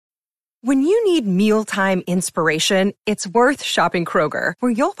When you need mealtime inspiration, it's worth shopping Kroger,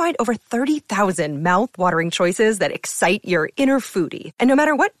 where you'll find over 30,000 mouth-watering choices that excite your inner foodie. And no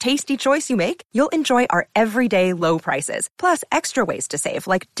matter what tasty choice you make, you'll enjoy our everyday low prices, plus extra ways to save,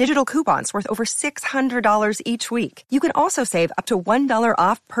 like digital coupons worth over $600 each week. You can also save up to $1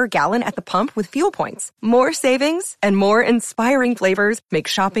 off per gallon at the pump with fuel points. More savings and more inspiring flavors make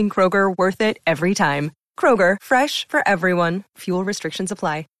shopping Kroger worth it every time. Kroger, fresh for everyone. Fuel restrictions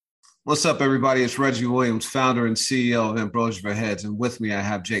apply. What's up, everybody? It's Reggie Williams, founder and CEO of Ambrosia for Heads. And with me, I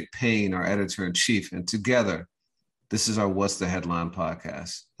have Jake Payne, our editor-in-chief. And together, this is our What's the Headline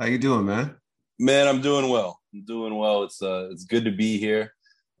podcast. How you doing, man? Man, I'm doing well. It's good to be here.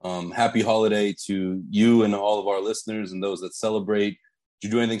 Happy holiday to you and all of our listeners and those that celebrate. Did you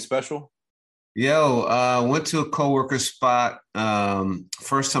do anything special? Went to a coworker spot.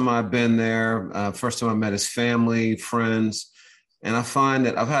 First time I've been there. First time I met his family, friends. And I find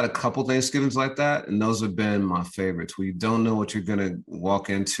that I've had a couple Thanksgivings like that, and those have been my favorites, where you don't know what you're going to walk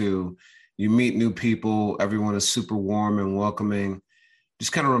into. You meet new people. Everyone is super warm and welcoming.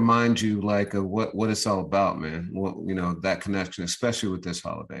 Just kind of remind you like of what it's all about, man. That connection, especially with this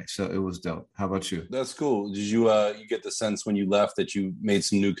holiday. So it was dope. How about you? That's cool. Did you get the sense when you left that you made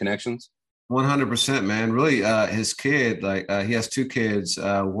some new connections? 100%, man. Really, his kid, he has two kids.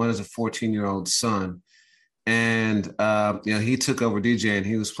 One is a 14-year-old son. And, he took over DJing.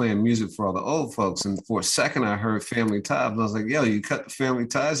 He was playing music for all the old folks. And for a second, I heard Family Ties. I was like, yo, you cut the Family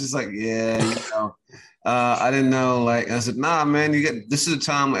Ties? He's like, yeah, I didn't know. I said, nah, man, this is a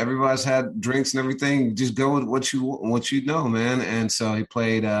time where everybody's had drinks and everything. Just go with what you know, man. And so he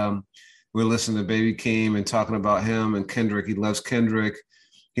played, we were listening to Baby Keem and talking about him and Kendrick. He loves Kendrick.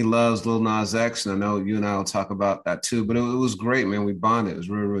 He loves Lil Nas X. And I know you and I will talk about that too. But it was great, man. We bonded. It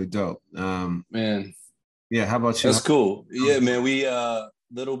was really, really dope. Man. Yeah, how about you? That's cool. Yeah, man, we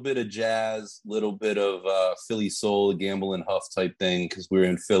little bit of jazz, little bit of Philly soul, Gamble and Huff type thing because we were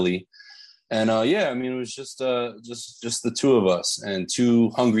in Philly. And it was just the two of us and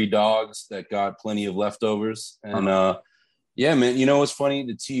two hungry dogs that got plenty of leftovers. And man, you know what's funny?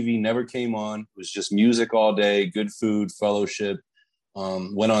 The TV never came on. It was just music all day, good food, fellowship.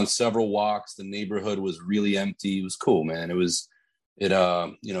 Went on several walks. The neighborhood was really empty. It was cool, man.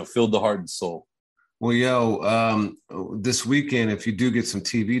 It filled the heart and soul. Well, this weekend, if you do get some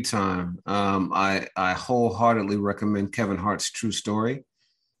TV time, I wholeheartedly recommend Kevin Hart's True Story.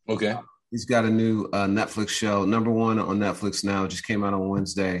 Okay. He's got a new Netflix show, number one on Netflix now, just came out on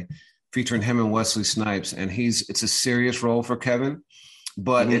Wednesday, featuring him and Wesley Snipes. And it's a serious role for Kevin,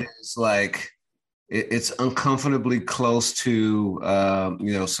 but it is it's uncomfortably close to,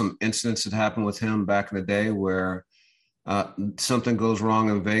 some incidents that happened with him back in the day where something goes wrong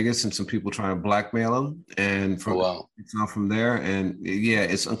in Vegas and some people try to blackmail him, and it's not from there. And yeah,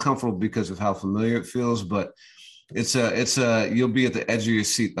 it's uncomfortable because of how familiar it feels, but it's you'll be at the edge of your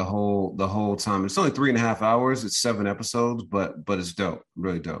seat the whole time. It's only 3.5 hours. It's 7 episodes, but it's dope,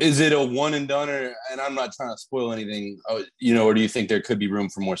 really dope. Is it a one and done, and I'm not trying to spoil anything, or do you think there could be room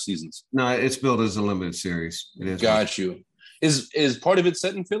for more seasons? No, it's billed as a limited series. It is. Got you. Is part of it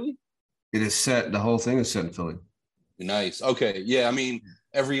set in Philly? It is set. The whole thing is set in Philly. Nice. Okay. Yeah. I mean,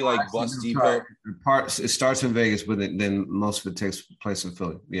 every bus depot. It starts in Vegas, but then most of it takes place in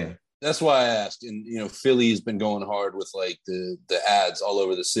Philly. Yeah. That's why I asked. And, Philly's been going hard with the ads all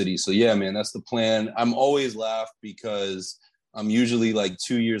over the city. So yeah, man, that's the plan. I'm always laugh because I'm usually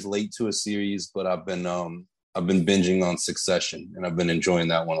 2 years late to a series, but I've been binging on Succession, and I've been enjoying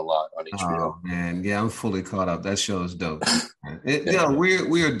that one a lot on HBO. Oh man, yeah, I'm fully caught up. That show is dope.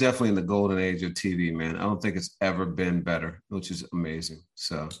 We are definitely in the golden age of TV, man. I don't think it's ever been better, which is amazing.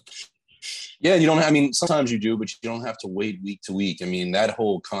 So, yeah, sometimes you do, but you don't have to wait week to week. I mean, that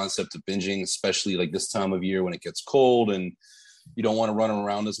whole concept of binging, especially this time of year when it gets cold and you don't want to run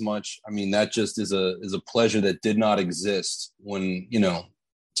around as much. I mean, that just is a pleasure that did not exist when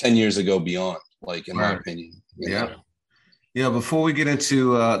 10 years ago beyond. In my opinion. Yeah. Before we get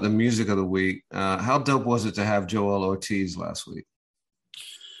into the music of the week, how dope was it to have Joel Ortiz last week?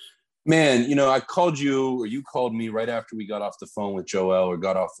 Man, I called you, or you called me right after we got off the phone with Joel, or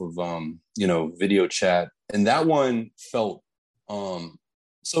got off of video chat, and that one felt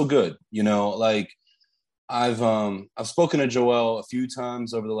so good. I've spoken to Joel a few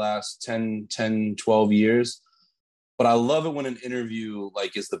times over the last 10, 12 years, but I love it when an interview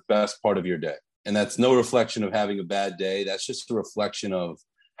is the best part of your day. And that's no reflection of having a bad day. That's just a reflection of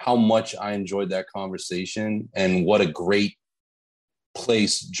how much I enjoyed that conversation and what a great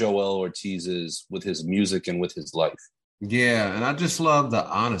place Joel Ortiz is with his music and with his life. Yeah, and I just love the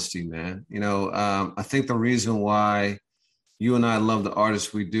honesty, man. I think the reason why you and I love the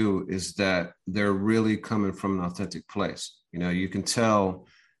artists we do is that they're really coming from an authentic place. You know, you can tell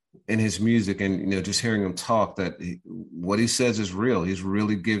in his music and, you know, just hearing him talk that what he says is real. He's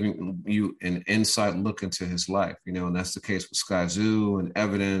really giving you an inside look into his life, you know, and that's the case with Skyzoo and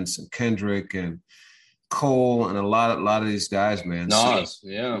Evidence and Kendrick and Cole and a lot of these guys, man. Nas,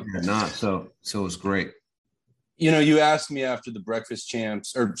 yeah. Nas. So it was great. You know, you asked me after the Breakfast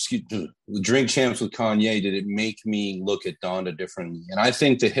Champs, or excuse me, the Drink Champs with Kanye, did it make me look at Donda differently? And I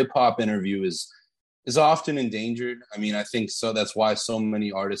think the hip hop interview is often endangered. I mean, I think so. That's why so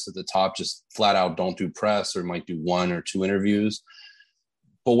many artists at the top just flat out don't do press or might do 1 or 2 interviews.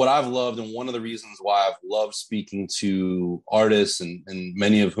 But what I've loved, and one of the reasons why I've loved speaking to artists and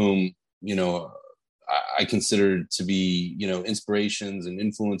many of whom, you know, I consider to be, you know, inspirations and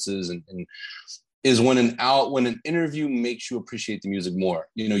influences and is when an interview makes you appreciate the music more.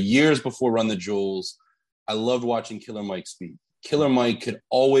 You know, years before Run the Jewels, I loved watching Killer Mike speak. Killer Mike could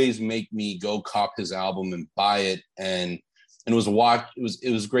always make me go cop his album and buy it, and it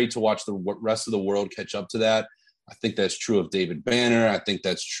was great to watch the rest of the world catch up to that. I think that's true of David Banner. I think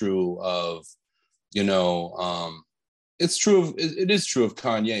that's true of, you know, it is true of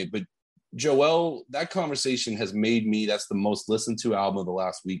Kanye, but Joel, that conversation has made me, that's the most listened to album of the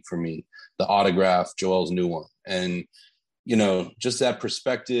last week for me, The Autograph, Joel's new one. And, you know, just that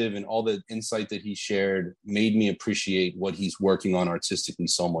perspective and all the insight that he shared made me appreciate what he's working on artistically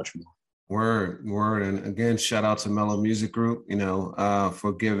so much more. Word. And again, shout out to Mellow Music Group, you know,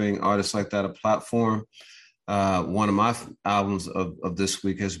 for giving artists like that a platform. One of my albums of this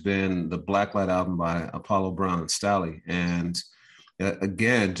week has been the Blacklight album by Apollo Brown and Stalley. And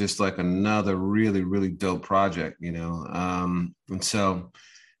again, just like another really, really dope project, you know. And so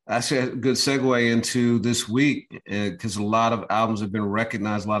actually a good segue into this week because a lot of albums have been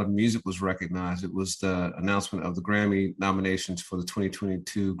recognized. A lot of music was recognized. It was the announcement of the Grammy nominations for the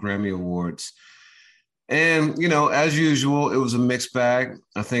 2022 Grammy Awards. And, you know, as usual, it was a mixed bag.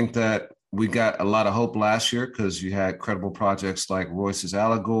 I think that we got a lot of hope last year because you had credible projects like Royce's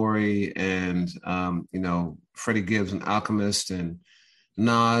Allegory and, you know, Freddie Gibbs and Alchemist and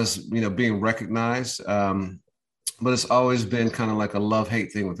Nas, you know, being recognized. But it's always been kind of like a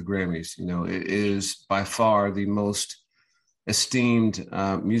love-hate thing with the Grammys. You know, it is by far the most esteemed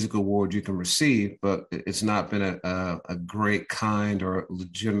music award you can receive, but it's not been a great kind or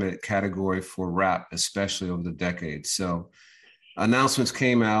legitimate category for rap, especially over the decades. So announcements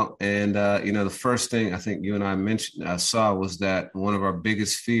came out, and you know, the first thing I think you and I saw was that one of our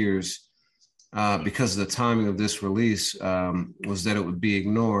biggest fears, because of the timing of this release, was that it would be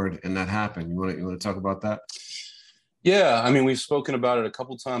ignored, and that happened. You want to talk about that? Yeah, I mean, we've spoken about it a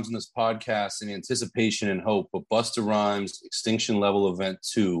couple times in this podcast in anticipation and hope, but Busta Rhymes' Extinction Level Event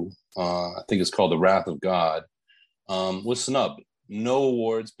 2, I think it's called The Wrath of God, was snubbed. No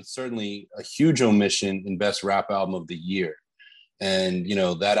awards, but certainly a huge omission in Best Rap Album of the Year. And, you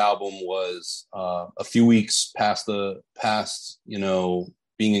know, that album was a few weeks past, you know,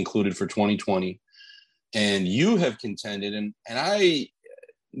 being included for 2020. And you have contended, and I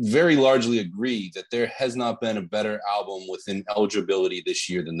very largely agree that there has not been a better album within eligibility this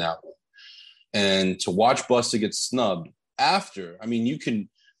year than that one. And to watch Busta get snubbed after, I mean, you can,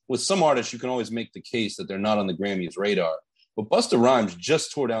 with some artists, you can always make the case that they're not on the Grammys radar, but Busta Rhymes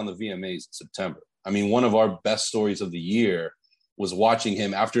just tore down the VMAs in September. I mean, one of our best stories of the year was watching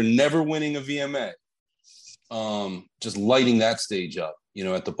him after never winning a VMA, just lighting that stage up, you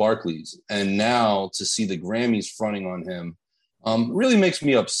know, at the Barclays. And now to see the Grammys fronting on him, really makes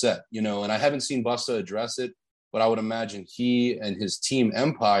me upset, you know, and I haven't seen Busta address it, but I would imagine he and his team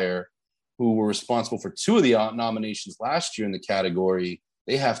Empire, who were responsible for 2 of the nominations last year in the category,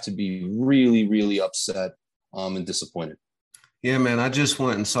 they have to be really, really upset and disappointed. Yeah, man, I just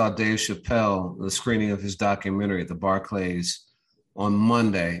went and saw Dave Chappelle, the screening of his documentary at the Barclays on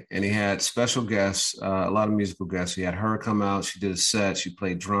Monday, and he had special guests, a lot of musical guests. He had her come out. She did a set. She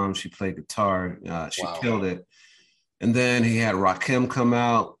played drums. She played guitar. She killed it. And then he had Rakim come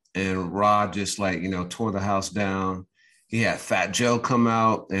out, and Rod just like, you know, tore the house down. He had Fat Joe come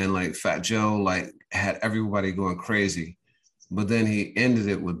out, and like Fat Joe like had everybody going crazy. But then he ended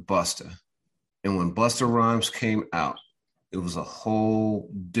it with Busta. And when Busta Rhymes came out, it was a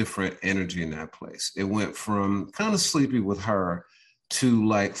whole different energy in that place. It went from kind of sleepy with her to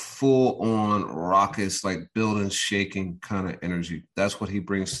like full on raucous, like building, shaking kind of energy. That's what he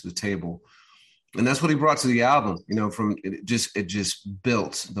brings to the table. And that's what he brought to the album, you know, from it just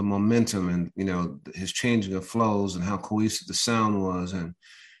built the momentum and, you know, his changing of flows and how cohesive the sound was and,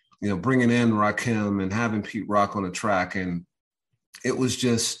 you know, bringing in Rakim and having Pete Rock on the track. And it was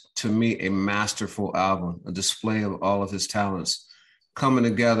just, to me, a masterful album, a display of all of his talents coming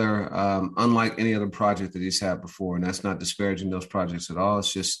together, unlike any other project that he's had before. And that's not disparaging those projects at all.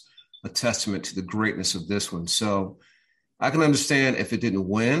 It's just a testament to the greatness of this one. So I can understand if it didn't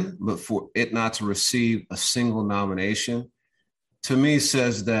win, but for it not to receive a single nomination, to me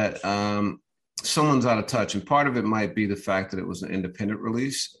says that someone's out of touch. And part of it might be the fact that it was an independent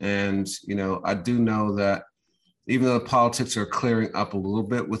release. And, I do know that even though the politics are clearing up a little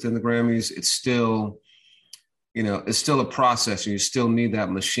bit within the Grammys, it's still a process, and you still need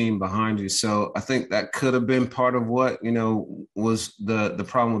that machine behind you. So I think that could have been part of what, was the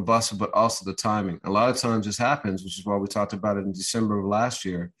problem with Busta, but also the timing. A lot of times this happens, which is why we talked about it in December of last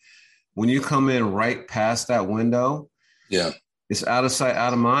year. When you come in right past that window, yeah, it's out of sight,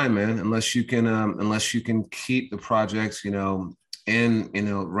 out of mind, man, unless you can keep the projects, right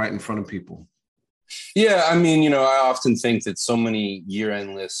in front of people. Yeah, I mean, I often think that so many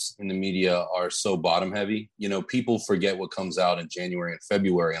year-end lists in the media are so bottom-heavy. People forget what comes out in January and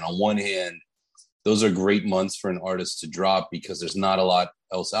February. And on one hand, those are great months for an artist to drop because there's not a lot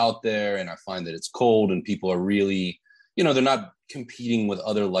else out there. And I find that it's cold and people are really, they're not competing with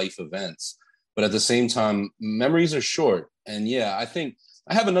other life events. But at the same time, memories are short. And yeah, I think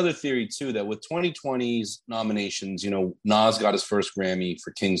I have another theory, too, that with 2020's nominations, Nas got his first Grammy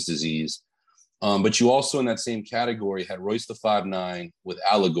for King's Disease. But you also in that same category had Royce the 5'9" with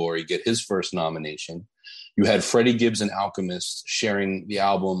Allegory get his first nomination. You had Freddie Gibbs and Alchemist sharing the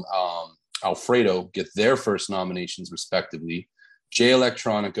album Alfredo get their first nominations respectively. Jay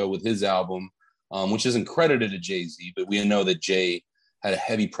Electronica with his album, which isn't credited to Jay-Z, but we know that Jay had a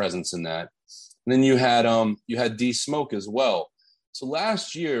heavy presence in that. And then you had D Smoke as well. So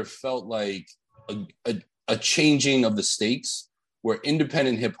last year felt like a changing of the stakes, where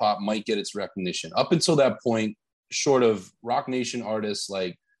independent hip hop might get its recognition. Up until that point, short of Roc Nation artists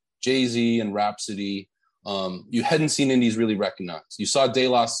like Jay-Z and Rhapsody, you hadn't seen indies really recognized. You saw De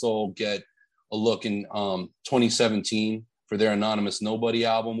La Soul get a look in 2017 for their Anonymous Nobody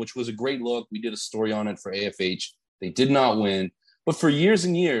album, which was a great look. We did a story on it for AFH. They did not win. But for years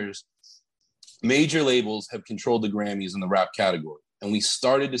and years, major labels have controlled the Grammys in the rap category. And we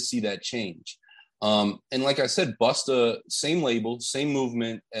started to see that change. And like I said, Busta, same label, same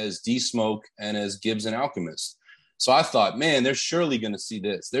movement as D Smoke and as Gibbs and Alchemist. So I thought, man, they're surely going to see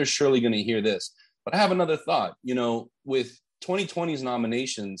this. They're surely going to hear this. But I have another thought, with 2020's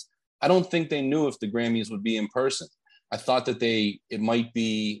nominations, I don't think they knew if the Grammys would be in person. I thought that it might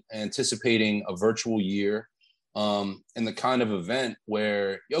be anticipating a virtual year, and the kind of event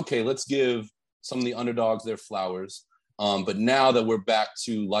where, okay, let's give some of the underdogs their flowers. But now that we're back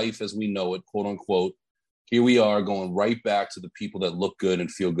to life as we know it, quote unquote, here we are going right back to the people that look good and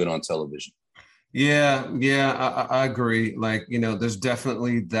feel good on television. Yeah, I agree. Like, there's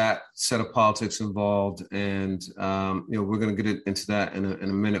definitely that set of politics involved. And, we're going to get into that in a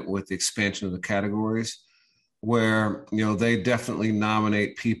minute with the expansion of the categories where, they definitely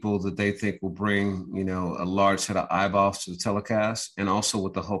nominate people that they think will bring, a large set of eyeballs to the telecast, and also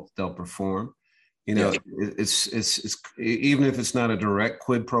with the hope they'll perform. It's even if it's not a direct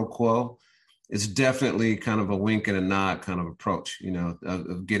quid pro quo, it's definitely kind of a wink and a nod kind of approach,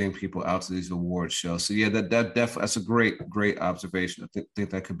 of getting people out to these award shows. So yeah, that's a great observation. I think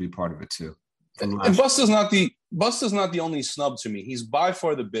that could be part of it too. And Busta's not the only snub to me. He's by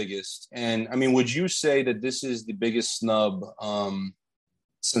far the biggest. And I mean, would you say that this is the biggest snub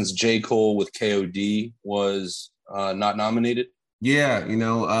since J. Cole with KOD was not nominated? Yeah,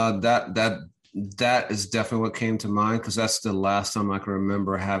 that is definitely what came to mind, because that's the last time I can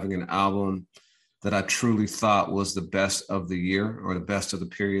remember having an album that I truly thought was the best of the year or the best of the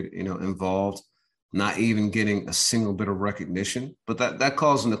period, involved, not even getting a single bit of recognition. But that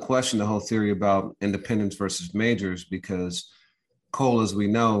calls into question the whole theory about independents versus majors, because Cole, as we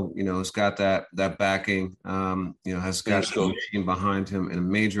know, has got that backing, has got the machine behind him in a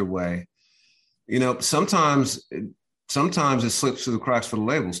major way. Sometimes it slips through the cracks for the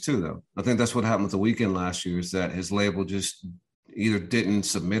labels too, though. I think that's what happened with The Weeknd last year, is that his label just either didn't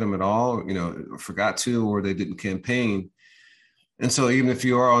submit him at all, forgot to, or they didn't campaign. And so even if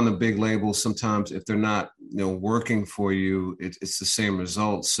you are on the big label, sometimes if they're not, working for you, it's the same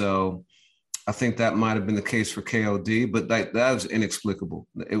result. So I think that might have been the case for KOD, but that was inexplicable.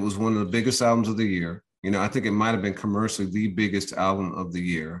 It was one of the biggest albums of the year. I think it might have been commercially the biggest album of the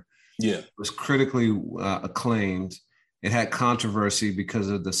year. Yeah. It was critically acclaimed. It had controversy because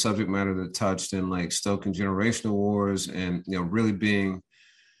of the subject matter that touched in, like, stoking generational wars and, really being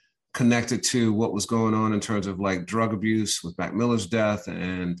connected to what was going on in terms of like drug abuse with Mac Miller's death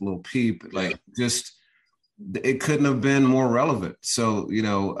and Lil Peep, like just it couldn't have been more relevant. So,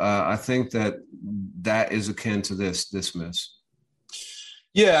 I think that is akin to this miss.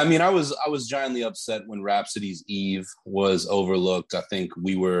 Yeah, I mean, I was giantly upset when Rhapsody's Eve was overlooked. I think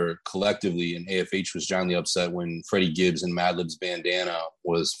we were collectively, and AFH was giantly upset when Freddie Gibbs and Madlib's Bandana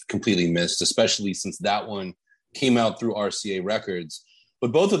was completely missed, especially since that one came out through RCA Records.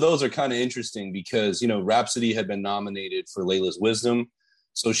 But both of those are kind of interesting because, Rhapsody had been nominated for Layla's Wisdom.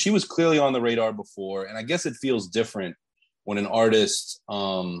 So she was clearly on the radar before. And I guess it feels different when an artist,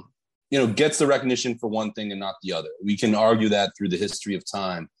 gets the recognition for one thing and not the other. We can argue that through the history of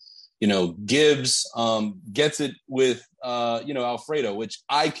time. Gibbs gets it with, Alfredo, which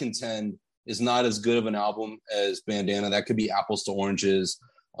I contend is not as good of an album as Bandana. That could be apples to oranges.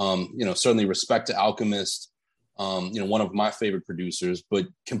 Certainly respect to Alchemist, one of my favorite producers. But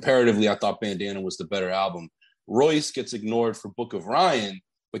comparatively, I thought Bandana was the better album. Royce gets ignored for Book of Ryan,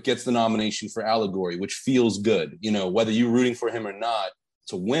 but gets the nomination for Allegory, which feels good. Whether you're rooting for him or not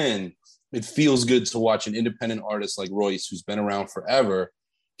to win, it feels good to watch an independent artist like Royce, who's been around forever,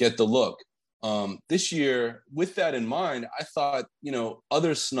 get the look. This year, with that in mind, I thought,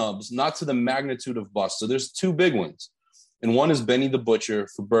 other snubs, not to the magnitude of Busta. There's two big ones. And one is Benny the Butcher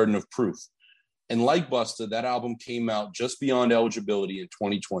for Burden of Proof. And like Busta, that album came out just beyond eligibility in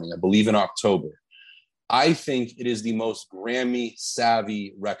 2020, I believe in October. I think it is the most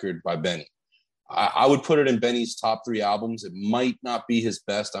Grammy-savvy record by Benny. I would put it in Benny's top 3 albums. It might not be his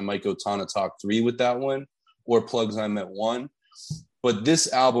best. I might go Tana Talk 3 with that one, or Plugs I Met 1. But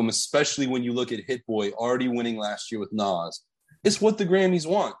this album, especially when you look at Hit Boy already winning last year with Nas, it's what the Grammys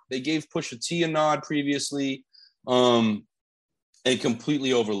want. They gave Pusha T a nod previously and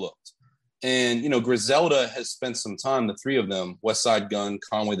completely overlooked. And, Griselda has spent some time, the three of them, Westside Gunn,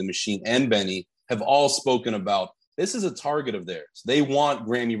 Conway the Machine, and Benny, have all spoken about this is a target of theirs. They want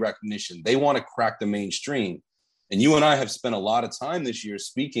Grammy recognition. They want to crack the mainstream. And you and I have spent a lot of time this year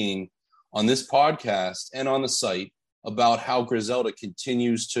speaking on this podcast and on the site about how Griselda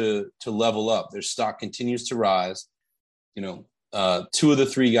continues to level up. Their stock continues to rise. 2 of the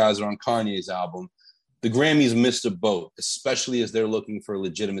 3 guys are on Kanye's album. The Grammys missed a boat, especially as they're looking for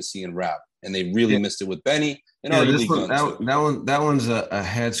legitimacy in rap. And they really missed it with Benny and arguably Gunn. That one's a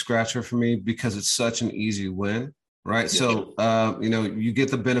head scratcher for me because it's such an easy win, right? Yeah. So, you get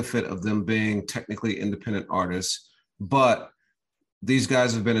the benefit of them being technically independent artists, but these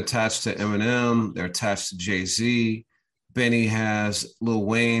guys have been attached to Eminem. They're attached to Jay-Z. Benny has Lil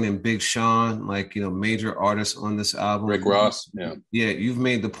Wayne and Big Sean, major artists on this album. Rick Ross, yeah. Yeah, you've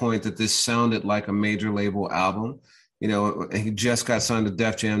made the point that this sounded like a major label album. He just got signed to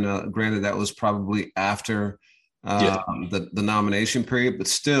Def Jam. Now, granted, that was probably after the nomination period, but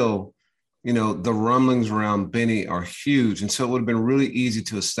still, the rumblings around Benny are huge. And so it would have been really easy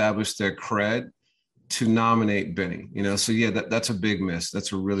to establish their cred to nominate Benny, So, yeah, that's a big miss.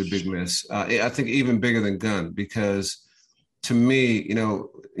 That's a really big miss. I think even bigger than Gunn because to me,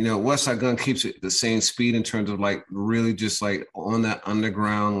 Westside Gunn keeps it the same speed in terms of really just on that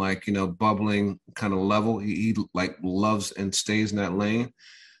underground, bubbling kind of level. He loves and stays in that lane.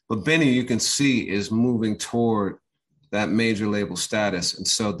 But Benny, you can see, is moving toward that major label status. And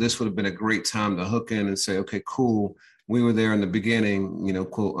so this would have been a great time to hook in and say, okay, cool. We were there in the beginning,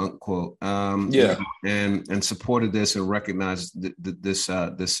 quote unquote, and supported this and recognized this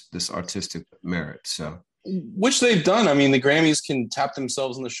artistic merit. So. Which they've done. I mean, the Grammys can tap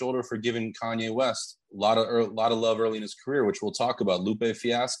themselves on the shoulder for giving Kanye West a lot of love early in his career, which we'll talk about. Lupe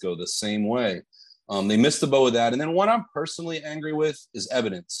Fiasco, the same way. They missed the boat with that. And then one I'm personally angry with is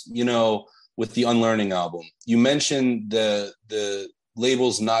Evidence, with the Unlearning album. You mentioned the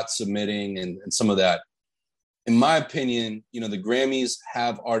labels not submitting and some of that. In my opinion, the Grammys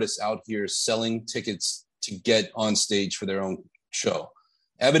have artists out here selling tickets to get on stage for their own show.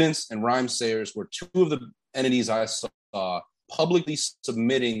 Evidence and Rhymesayers were 2 of the entities I saw publicly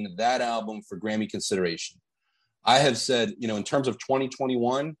submitting that album for Grammy consideration. I have said, in terms of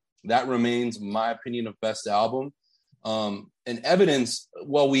 2021, that remains my opinion of best album. And Evidence,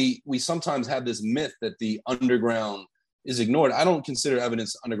 well, we sometimes have this myth that the underground is ignored. I don't consider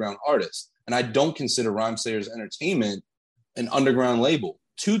Evidence an underground artist, and I don't consider Rhymesayers Entertainment an underground label.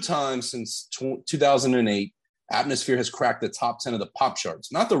 2 times since 2008, Atmosphere has cracked the top 10 of the pop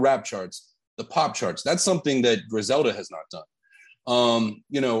charts, not the rap charts, the pop charts. That's something that Griselda has not done.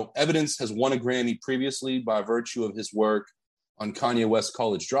 Evidence has won a Grammy previously by virtue of his work on Kanye West's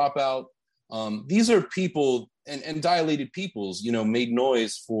College Dropout. These are people and Dilated Peoples, made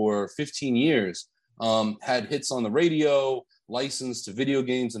noise for 15 years, had hits on the radio, licensed to video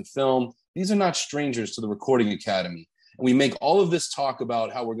games and film. These are not strangers to the Recording Academy. And we make all of this talk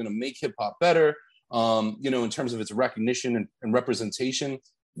about how we're going to make hip hop better. in terms of its recognition and representation,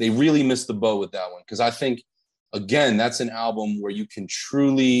 they really missed the boat with that one. Because I think, again, that's an album where you can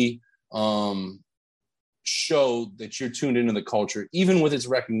truly show that you're tuned into the culture, even with its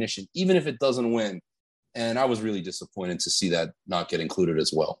recognition, even if it doesn't win. And I was really disappointed to see that not get included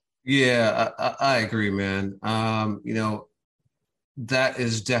as well. Yeah, I agree, man. That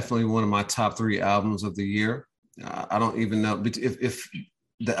is definitely one of my top 3 albums of the year. I don't even know if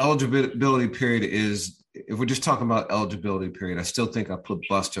the eligibility period is, if we're just talking about eligibility period, I still think I put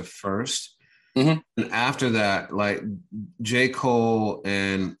Busta first. Mm-hmm. And after that, like J. Cole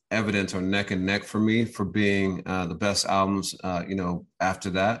and Evidence are neck and neck for me for being the best albums,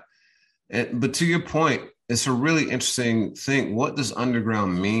 after that. But to your point, it's a really interesting thing. What does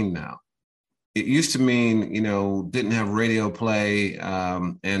underground mean now? It used to mean, didn't have radio play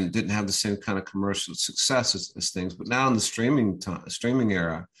and didn't have the same kind of commercial success as things. But now in the streaming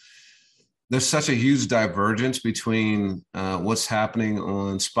era, there's such a huge divergence between what's happening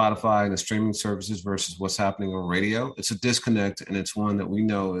on Spotify and the streaming services versus what's happening on radio. It's a disconnect, and it's one that we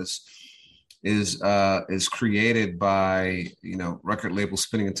know is created by record labels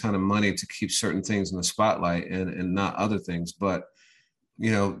spending a ton of money to keep certain things in the spotlight and not other things. But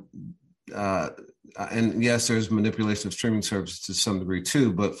and yes, there's manipulation of streaming services to some degree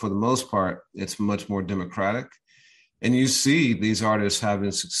too, but for the most part, it's much more democratic. And you see these artists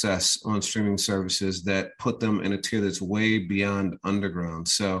having success on streaming services that put them in a tier that's way beyond underground.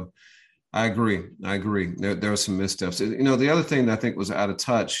 So I agree. There are some missteps. The other thing that I think was out of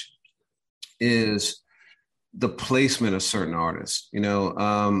touch is the placement of certain artists. There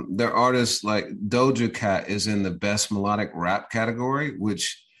are artists like Doja Cat is in the best melodic rap category,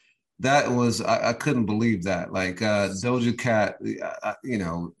 which that was, I couldn't believe that. Like Doja Cat,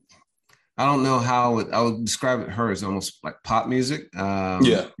 I don't know how I would describe her as almost like pop music.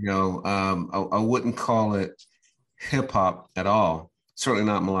 I wouldn't call it hip hop at all. Certainly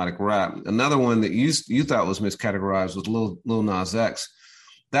not melodic rap. Another one that you thought was miscategorized was Lil Nas X.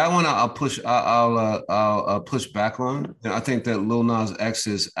 That one I'll push back on. I think that Lil Nas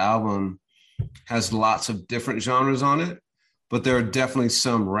X's album has lots of different genres on it, but there are definitely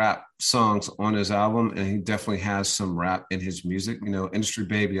some rap songs on his album, and he definitely has some rap in his music. Industry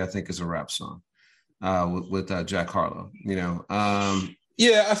Baby, I think, is a rap song with Jack Harlow.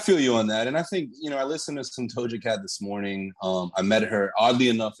 Yeah, I feel you on that. And I think, I listened to some Doja Cat this morning. I met her, oddly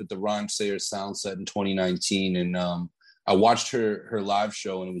enough, at the Rhymesayers Soundset in 2019. And I watched her live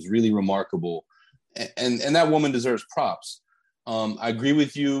show, and it was really remarkable. And that woman deserves props. I agree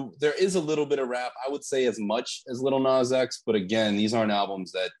with you. There is a little bit of rap, I would say as much as Lil Nas X, but again, these aren't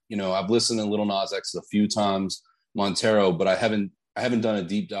albums that, I've listened to Lil Nas X a few times, Montero, but I haven't done a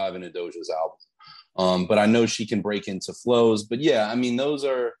deep dive into Doja's album. But I know she can break into flows. But yeah, I mean, those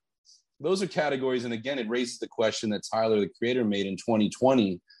are categories. And again, it raises the question that Tyler, the Creator, made in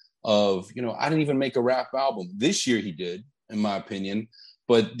 2020 of, I didn't even make a rap album. This year he did, in my opinion.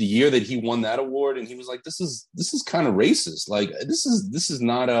 But the year that he won that award, and he was like, this is kind of racist. Like, this is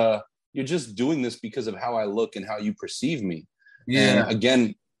not you're just doing this because of how I look and how you perceive me. Yeah. And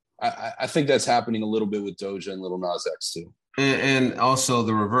again, I think that's happening a little bit with Doja and Lil Nas X too. And also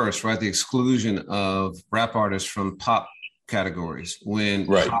the reverse, right? The exclusion of rap artists from pop categories when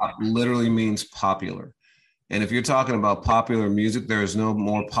pop literally means popular. And if you're talking about popular music, there is no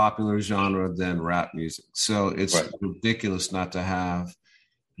more popular genre than rap music. So it's ridiculous not to have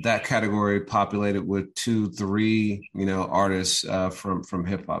that category populated with 2-3, artists from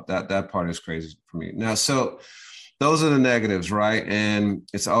hip hop. That part is crazy for me. Now, so those are the negatives, right? And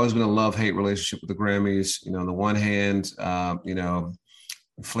it's always been a love-hate relationship with the Grammys. On the one hand,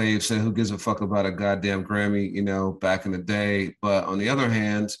 Flav said, "Who gives a fuck about a goddamn Grammy?" Back in the day. But on the other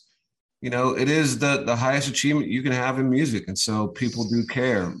hand, it is the highest achievement you can have in music, and so people do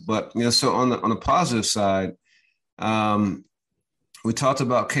care. But so on the positive side, we talked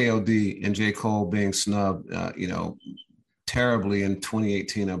about KOD and J. Cole being snubbed, terribly in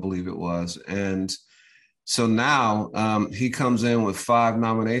 2018, I believe it was. And so now he comes in with 5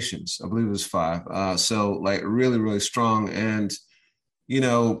 nominations. I believe it was 5. So like really, really strong. And,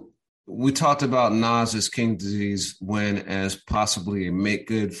 we talked about Nas's King Disease win as possibly a make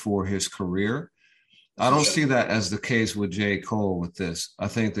good for his career. I don't see that as the case with J. Cole with this. I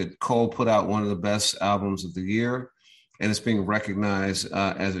think that Cole put out one of the best albums of the year, and it's being recognized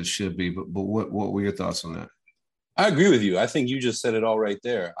as it should be. But what were your thoughts on that? I agree with you. I think you just said it all right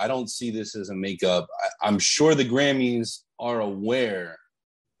there. I don't see this as a makeup. I'm sure the Grammys are aware,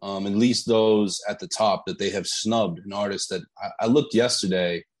 at least those at the top, that they have snubbed an artist that I looked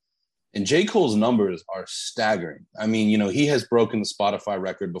yesterday. And J. Cole's numbers are staggering. I mean, you know, he has broken the Spotify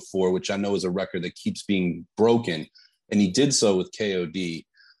record before, which I know is a record that keeps being broken. And he did so with KOD.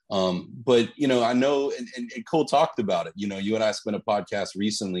 But, you know, I know, and Cole talked about it. You know, you and I spent a podcast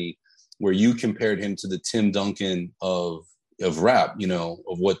recently where you compared him to the Tim Duncan of rap, you know,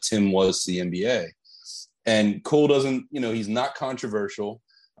 of what Tim was to the NBA. And Cole doesn't, you know, he's not controversial,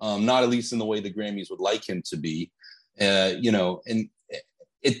 not at least in the way the Grammys would like him to be, you know, and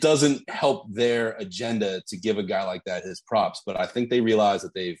it doesn't help their agenda to give a guy like that his props. But I think they realize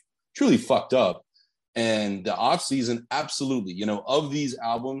that they've truly fucked up. And the off season, absolutely, you know, of these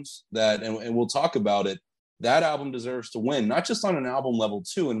albums that, and we'll talk about it, that album deserves to win, not just on an album level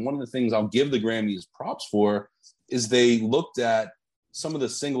too. And one of the things I'll give the Grammys props for is they looked at some of the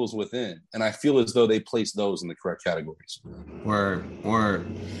singles within, and I feel as though they placed those in the correct categories. Word. All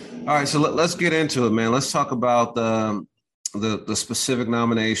right, so let's get into it, man. Let's talk about the specific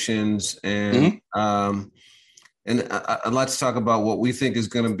nominations, and I'd like to talk about what we think is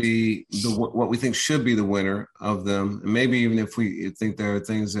going to be what we think should be the winner of them. And maybe even if we think there are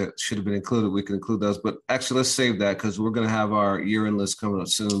things that should have been included, we can include those. But actually, let's save that because we're going to have our year-end list coming up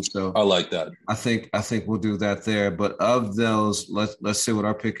soon. So I like that. I think we'll do that there. But of those, let's see what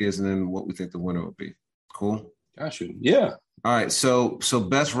our pick is and then what we think the winner will be. Cool. Got you. Yeah. All right. So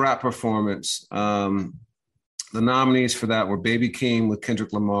best rap performance. The nominees for that were Baby Keem with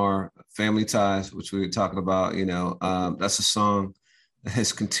Kendrick Lamar, Family Ties, which we were talking about. You know, that's a song that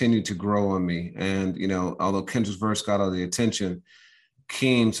has continued to grow on me. And, you know, although Kendrick's verse got all the attention,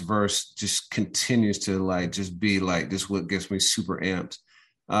 Keem's verse just continues to just be this what gets me super amped.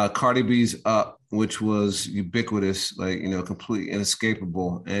 Cardi B's Up, which was ubiquitous, completely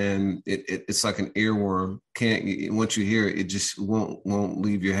inescapable. And it's like an earworm. Once you hear it, it just won't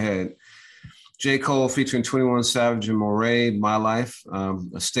leave your head. J. Cole featuring 21 Savage and Morray, My Life, a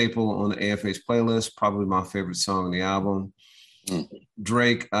staple on the AFH playlist, probably my favorite song on the album.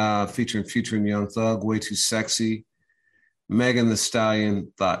 Drake featuring Future and Young Thug, Way Too Sexy. Megan Thee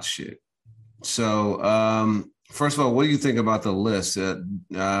Stallion, Thought Shit. So, first of all, what do you think about the list?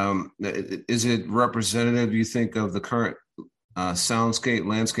 Is it representative, you think, of the current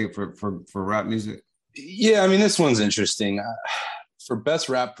landscape for rap music? Yeah, I mean, this one's interesting. For best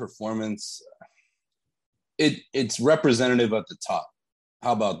rap performance, it's representative at the top.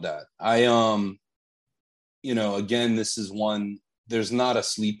 How about that? Again, this is one, there's not a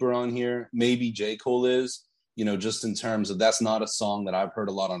sleeper on here. Maybe J. Cole is, just in terms of that's not a song that I've heard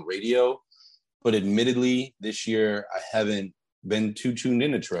a lot on radio. But admittedly, this year, I haven't been too tuned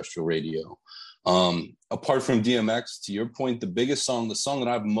into terrestrial radio. Apart from DMX, to your point, the song that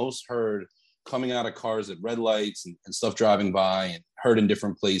I've most heard coming out of cars at red lights and stuff driving by and heard in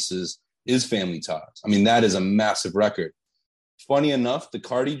different places is Family Ties. I mean, that is a massive record. Funny enough, the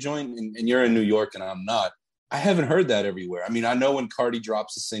Cardi joint, and you're in New York and I'm not, I haven't heard that everywhere. I mean, I know when Cardi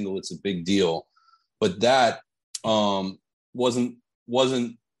drops a single, it's a big deal, but that wasn't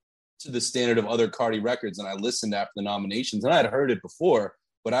to the standard of other Cardi records. And I listened after the nominations and I had heard it before,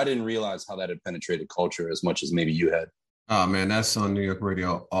 but I didn't realize how that had penetrated culture as much as maybe you had. Oh man, that's on New York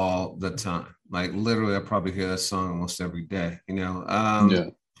radio all the time. Like literally, I probably hear that song almost every day.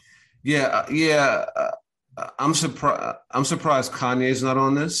 I'm surprised Kanye's not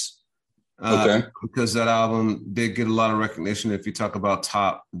on this. Okay. Because that album did get a lot of recognition. If you talk about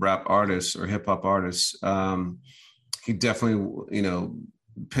top rap artists or hip hop artists, he definitely,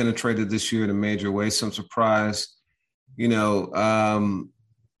 penetrated this year in a major way. So I'm surprised, I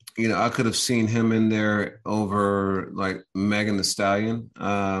could have seen him in there over like Megan Thee Stallion.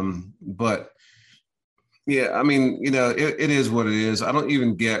 But yeah, I mean, it is what it is. I don't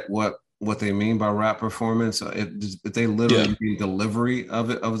even get what they mean by rap performance. If they literally mean delivery of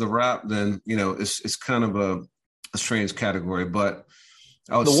the rap, then, it's kind of a strange category. But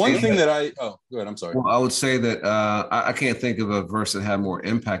I would go ahead. I'm sorry. Well, I would say that I can't think of a verse that had more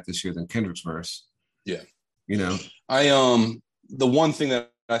impact this year than Kendrick's verse. Yeah. The one thing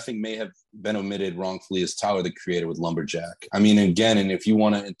that I think may have been omitted wrongfully is Tyler, the Creator with Lumberjack. I mean, again, and if you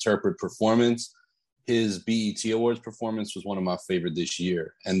want to interpret performance, his BET Awards performance was one of my favorite this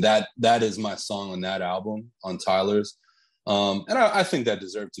year. And that is my song on that album, on Tyler's. And I think that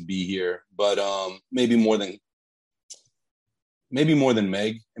deserved to be here, but maybe more than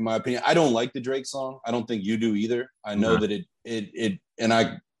Meg, in my opinion. I don't like the Drake song. I don't think you do either. I know that it and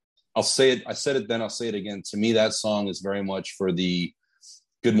I'll say it. I said it then, I'll say it again. To me, that song is very much for the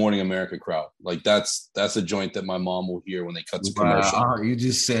Good Morning America crowd. Like that's a joint that my mom will hear when they cut to commercial. Wow, you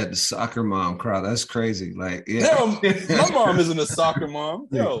just said the soccer mom crowd. That's crazy. Like, yeah. No, my mom isn't a soccer mom.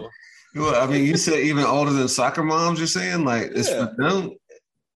 No. Well, I mean, you said even older than soccer moms, you're saying? Like, it's for them?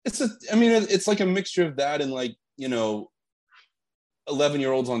 it's like a mixture of that and like,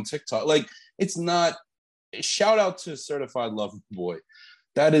 11-year-olds on TikTok. Like, it's not. Shout out to Certified Lover Boy.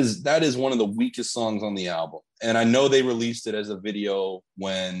 That is one of the weakest songs on the album, and I know they released it as a video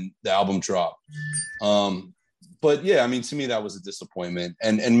when the album dropped. But yeah, I mean, to me that was a disappointment.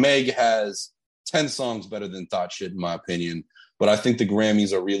 And Meg has 10 songs better than Thought Shit, in my opinion. But I think the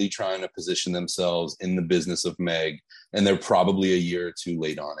Grammys are really trying to position themselves in the business of Meg, and they're probably a year or two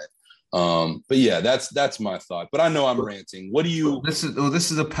late on it. But yeah, that's my thought. But I know I'm ranting. What do you? This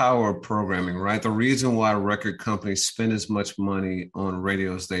is the power of programming, right? The reason why record companies spend as much money on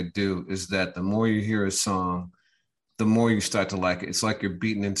radio as they do is that the more you hear a song, the more you start to like it. It's like you're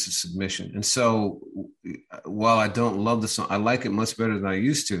beaten into submission. And so, while I don't love the song, I like it much better than I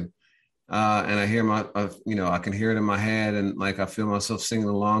used to. And I hear I can hear it in my head, and like I feel myself singing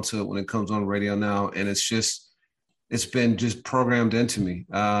along to it when it comes on radio now, and it's been just programmed into me.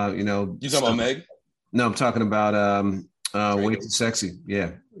 You talking about Meg? No, I'm talking about Way Too Sexy.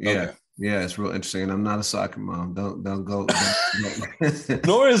 Yeah. Okay. Yeah, it's real interesting. And I'm not a soccer mom. Don't go.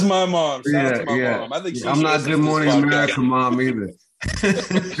 Nor is my mom. Shout out to my mom. I think I'm not Good Morning America mom either.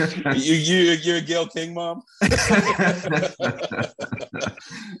 You're a Gayle King mom.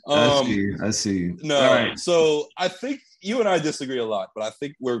 I see. No, right. So I think you and I disagree a lot, but I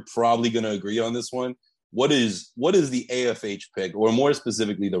think we're probably going to agree on this one. What is the AFH pick, or more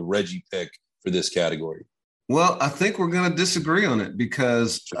specifically, the Reggie pick for this category? Well, I think we're going to disagree on it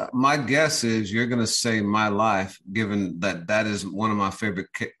because my guess is you're going to say My Life, given that is one of my favorite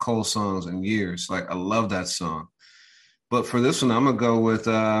Cole songs in years. Like, I love that song. But for this one, I'm going to go with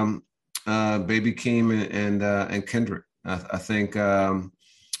Baby Keem and Kendrick. I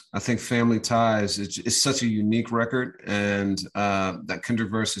think Family Ties is such a unique record, and that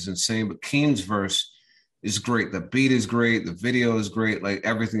Kendrick verse is insane. But Keem's verse is great. The beat is great. The video is great. Like,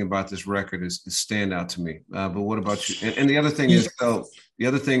 everything about this record is standout to me. But what about you? And the other thing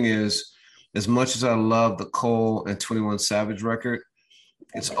is, as much as I love the Cole and 21 Savage record,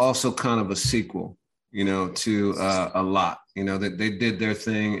 it's also kind of a sequel, to a lot. That they did their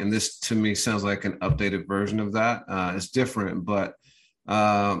thing, and this to me sounds like an updated version of that. It's different, but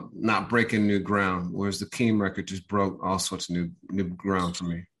not breaking new ground. Whereas the Keem record just broke all sorts of new ground for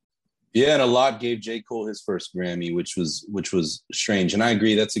me. Yeah, and a lot gave J. Cole his first Grammy, which was strange. And I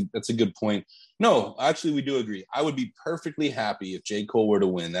agree, that's a good point. No, actually, we do agree. I would be perfectly happy if J. Cole were to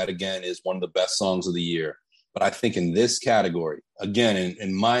win. That, again, is one of the best songs of the year. But I think in this category, again,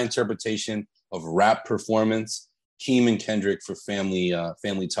 in my interpretation of rap performance, Keem and Kendrick for Family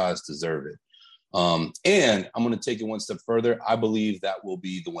Ties deserve it. And I'm going to take it one step further. I believe that will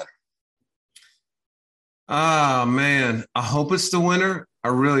be the winner. Ah, man, I hope it's the winner. I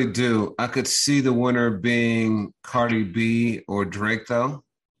really do. I could see the winner being Cardi B or Drake, though.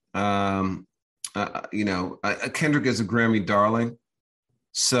 Kendrick is a Grammy darling.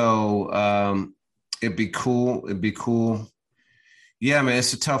 So it'd be cool. Yeah, man,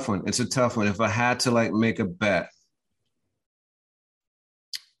 it's a tough one. If I had to make a bet,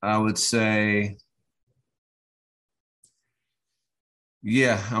 I would say,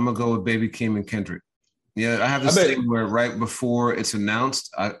 yeah, I'm going to go with Baby Keem and Kendrick. Yeah, I have this thing where right before it's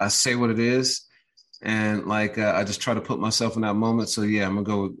announced, I say what it is. And I just try to put myself in that moment. So yeah, I'm going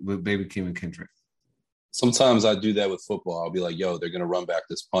to go with Baby Keem and Kendrick. Sometimes I do that with football. I'll be like, yo, they're going to run back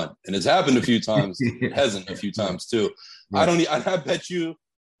this punt. And it's happened a few times. Yeah. It hasn't a few times too. Right. I bet you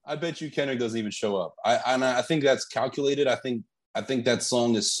Kendrick doesn't even show up. I think that's calculated. I think that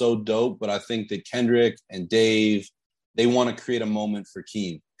song is so dope, but I think that Kendrick and Dave, they want to create a moment for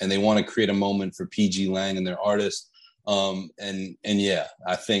Keem, and they want to create a moment for PG Lang and their artists. And yeah,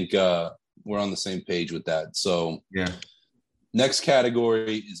 I think we're on the same page with that. So yeah. Next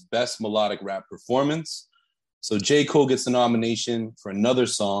category is Best Melodic Rap Performance. So J. Cole gets the nomination for another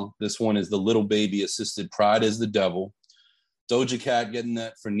song. This one is the Little Baby assisted Pride is the Devil. Doja Cat getting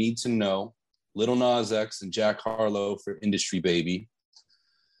that for Need to Know. Lil Nas X and Jack Harlow for Industry Baby.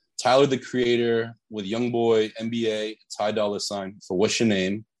 Tyler, the Creator, with YoungBoy, NBA, and Ty Dolla $ign for What's Your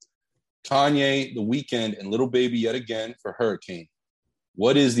Name. Kanye, The Weeknd, and Lil Baby yet again for Hurricane.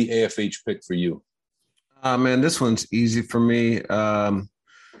 What is the AFH pick for you? Man, this one's easy for me. The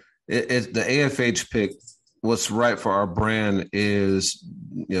AFH pick, what's right for our brand is,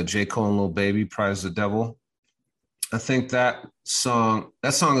 J. Cole and Lil Baby, Pride is the Devil. I think that song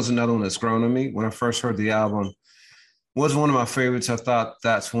is another one that's grown on me. When I first heard the album, was one of my favorites. I thought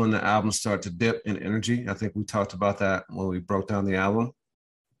that's when the album started to dip in energy. I think we talked about that when we broke down the album.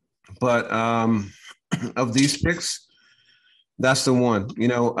 But of these picks, that's the one.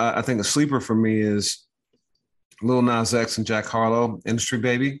 I think a sleeper for me is Lil Nas X and Jack Harlow, Industry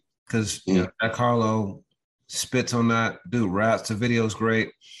Baby, because Jack Harlow spits on that. Dude raps. The video's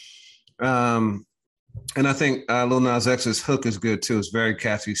great. And I think Lil Nas X's hook is good too. It's very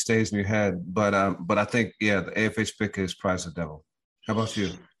catchy, stays in your head. But I think the AFH pick is Price of Devil. How about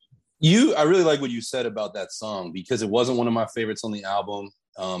you? I really like what you said about that song because it wasn't one of my favorites on the album.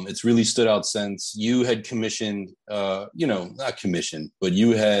 It's really stood out since you had commissioned, not commissioned, but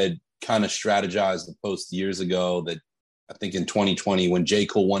you had kind of strategized the post years ago that I think in 2020 when J.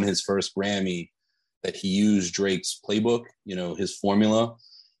 Cole won his first Grammy, that he used Drake's playbook, his formula.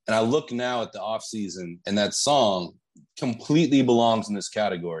 And I look now at the off season and that song completely belongs in this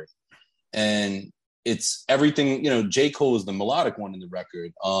category. And it's everything, J. Cole is the melodic one in the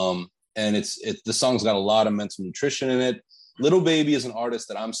record. And the song's got a lot of mental nutrition in it. Lil Baby is an artist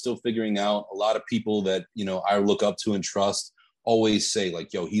that I'm still figuring out. A lot of people that, I look up to and trust always say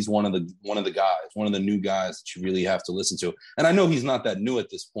like, yo, he's one of the guys, one of the new guys that you really have to listen to. And I know he's not that new at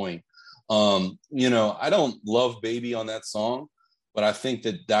this point. I don't love Baby on that song, but I think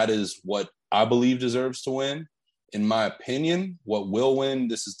that is what I believe deserves to win. In my opinion, what will win,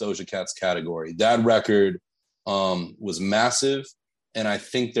 this is Doja Cat's category. That record was massive, and I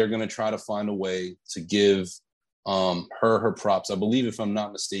think they're going to try to find a way to give her props. I believe, if I'm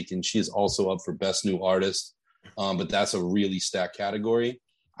not mistaken, she is also up for Best New Artist, but that's a really stacked category.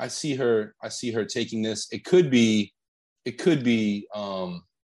 I see her taking this. It could be,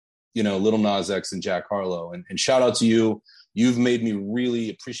 Lil Nas X and Jack Harlow. And shout out to you. You've made me really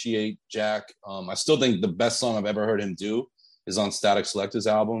appreciate Jack. I still think the best song I've ever heard him do is on Static Selector's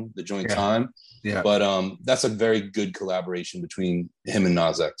album, The Joint Time. Yeah. But that's a very good collaboration between him and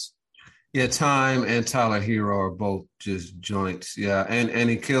Nas X. Yeah, Time and Tyler Hero are both just joints. Yeah, and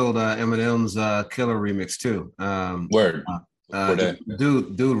he killed Eminem's Killer remix too. Word.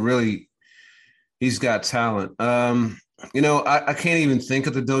 Dude, really, he's got talent. I can't even think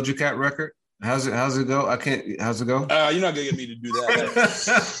of the Doja Cat record. How's it go? How's it go? You're not gonna get me to do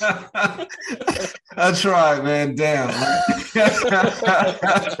that. I tried, man. Damn.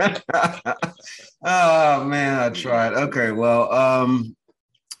 Oh man, I tried. Okay, well,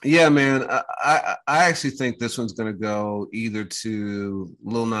 yeah, man. I actually think this one's gonna go either to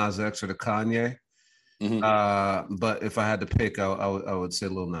Lil Nas X or to Kanye. Mm-hmm. But if I had to pick, I would say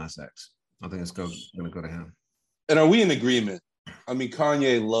Lil Nas X. I think it's gonna go to him. And are we in agreement? I mean,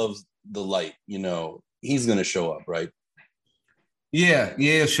 Kanye loves the light, he's going to show up, right? Yeah,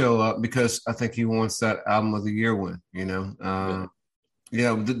 he'll show up because I think he wants that album of the year win,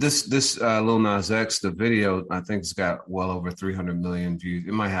 this Lil Nas X, the video, I think it's got well over 300 million views.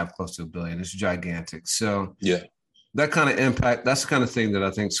 It might have close to 1 billion. It's gigantic. So yeah, that kind of impact, that's the kind of thing that I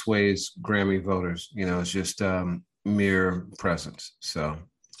think sways Grammy voters. It's just mere presence. So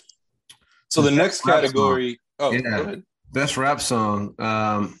the next category. Oh, yeah. Go ahead. Best rap song.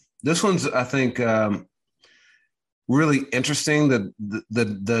 This one's, I think, really interesting.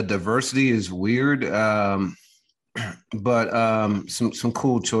 The diversity is weird, but some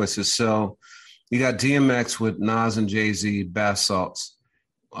cool choices. So you got DMX with Nas and Jay-Z, Bath Salts.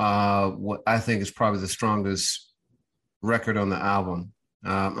 What I think is probably the strongest record on the album.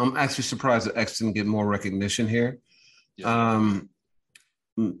 I'm actually surprised that X didn't get more recognition here. Yeah.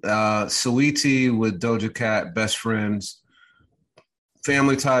 Saweetie with Doja Cat, Best Friends.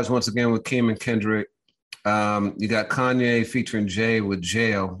 Family Ties once again with Kim and Kendrick. You got Kanye featuring Jay with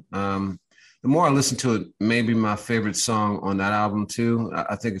Jail. The more I listen to it, maybe my favorite song on that album too.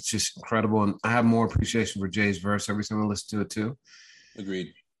 I think it's just incredible, and I have more appreciation for Jay's verse every time I listen to it too.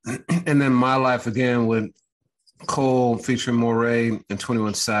 Agreed. And then My Life Again with Cole featuring Morray and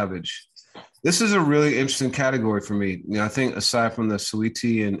 21 Savage. This is a really interesting category for me. I think aside from the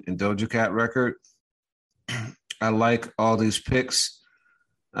Saweetie and Doja Cat record, I like all these picks.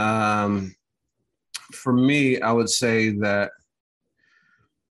 For me, I would say that,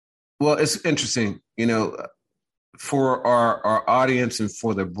 well, it's interesting, for our audience and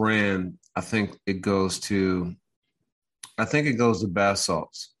for the brand, I think it goes to Bath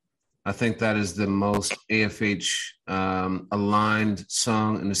Salts. I think that is the most AFH aligned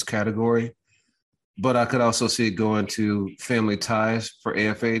song in this category. But I could also see it going to Family Ties for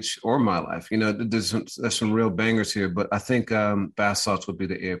AFH or My Life. There's some real bangers here, but I think Bath Salts would be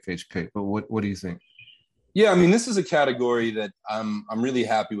the AFH pick. But what do you think? Yeah, I mean, this is a category that I'm really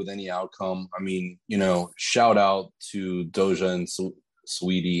happy with any outcome. I mean, shout out to Doja and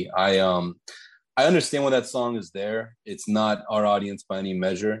Saweetie. I understand why that song is there. It's not our audience by any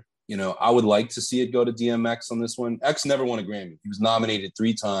measure. I would like to see it go to DMX on this one. X never won a Grammy. He was nominated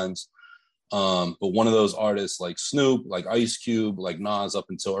 3 times. But one of those artists like Snoop, like Ice Cube, like Nas up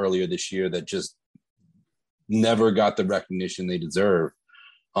until earlier this year that just never got the recognition they deserve.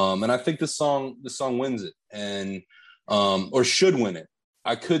 And I think the song wins it, and or should win it.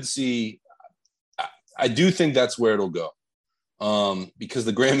 I could see. I do think that's where it'll go, because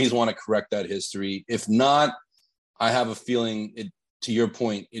the Grammys want to correct that history. If not, I have a feeling it. To your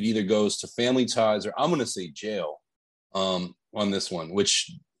point, it either goes to Family Ties or I'm going to say Jail on this one,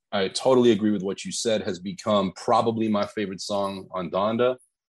 which I totally agree with what you said, has become probably my favorite song on Donda.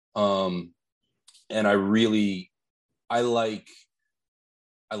 And I like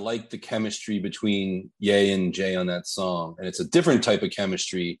the chemistry between Ye and Jay on that song. And it's a different type of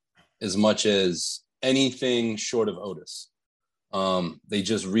chemistry as much as anything short of Otis. They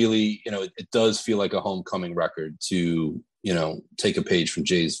just really, it does feel like a homecoming record to, take a page from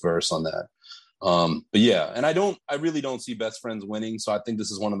Jay's verse on that. But yeah, and I really don't see Best Friends winning. So I think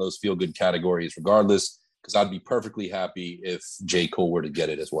this is one of those feel good categories regardless, because I'd be perfectly happy if J. Cole were to get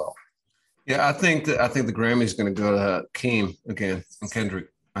it as well. Yeah, I think the Grammy is going to go to Keem again and Kendrick.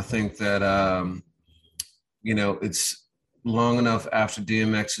 I think that, it's long enough after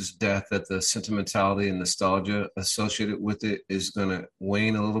DMX's death that the sentimentality and nostalgia associated with it is going to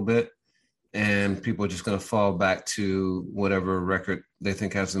wane a little bit. And people are just going to fall back to whatever record they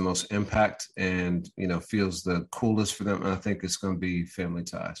think has the most impact and, feels the coolest for them. And I think it's going to be Family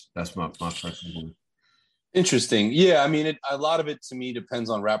Ties. That's my personal belief. Interesting. Yeah, I mean, a lot of it to me depends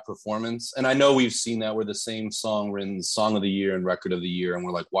on rap performance. And I know we've seen that where the same song written Song of the Year and Record of the Year. And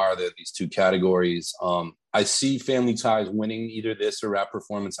we're like, why are there these two categories? I see Family Ties winning either this or rap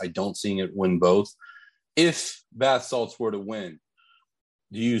performance. I don't see it win both. If Bath Salts were to win,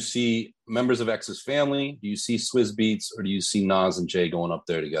 do you see members of X's family? Do you see Swizz Beatz, or do you see Nas and Jay going up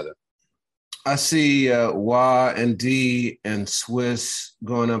there together? I see Wah and D and Swizz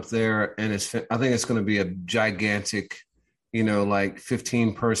going up there, and I think it's going to be a gigantic,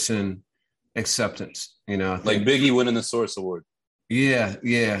 15-person acceptance. I think, like Biggie winning the Source Award. Yeah.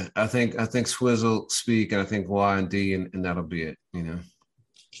 I think Swizz will speak, and I think Y and D, and that'll be it.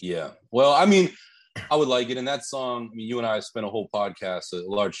 Yeah. Well, I mean, I would like it. And that song, I mean, you and I spent a whole podcast, a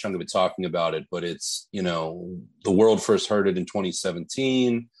large chunk of it talking about it, but it's, the world first heard it in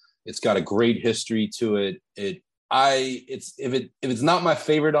 2017. It's got a great history to it. If it's not my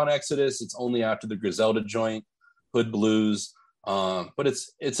favorite on Exodus, it's only after the Griselda joint, Hood Blues. But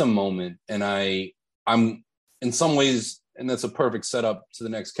it's a moment. And I'm in some ways, and that's a perfect setup to the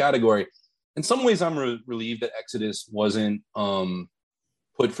next category. In some ways, I'm relieved that Exodus wasn't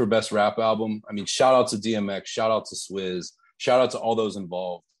put for best rap album. I mean, shout out to DMX, shout out to Swizz, shout out to all those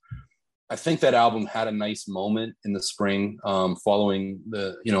involved. I think that album had a nice moment in the spring following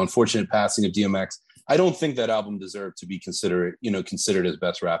the, unfortunate passing of DMX. I don't think that album deserved to be considered as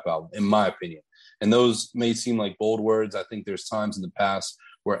best rap album, in my opinion. And those may seem like bold words. I think there's times in the past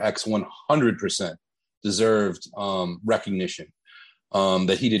where X 100% deserved recognition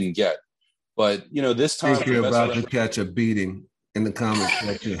that he didn't get. But, this time... I think you're about to catch a beating in the comment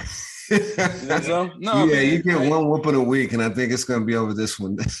section. You think so? No, yeah, man, you get one whooping a week, and I think it's going to be over this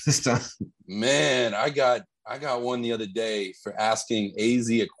time. Man, I got one the other day for asking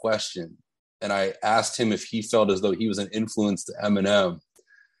AZ a question, and I asked him if he felt as though he was an influence to Eminem,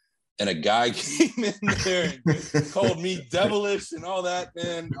 and a guy came in there and called me devilish and all that.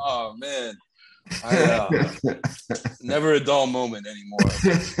 Man, oh man, never a dull moment anymore.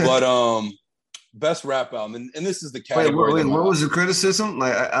 But best rap album, and this is the category. Wait, what was the criticism?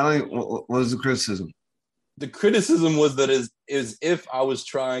 Like, I don't. What was the criticism? The criticism was that is if I was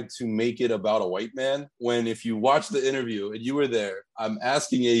trying to make it about a white man. When if you watch the interview and you were there, I'm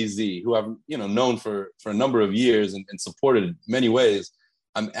asking AZ, who I've known for a number of years and supported in many ways.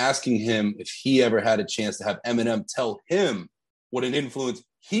 I'm asking him if he ever had a chance to have Eminem tell him what an influence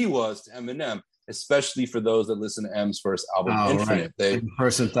he was to Eminem. Especially for those that listen to M's first album, Infinite. Right. The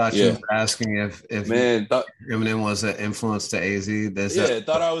person thought you were asking if Eminem was an influence to AZ.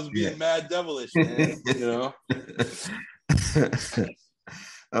 Thought I was being mad devilish, man.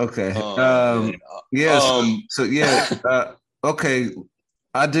 Okay. Okay.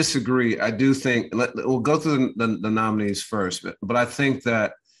 I disagree. I do think we'll go through the nominees first, but I think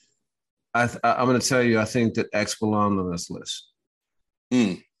that I'm going to tell you, I think that X belonged on this list.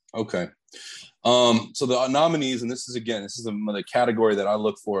 Okay. So the nominees, and this is the category that I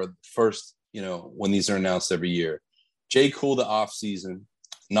look for first, when these are announced every year. J. Cole, The Off Season,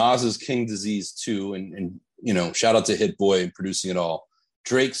 Nas's King Disease 2, and shout out to Hit Boy and producing it all.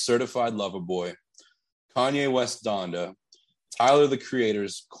 Drake's Certified Lover Boy, Kanye West Donda, Tyler the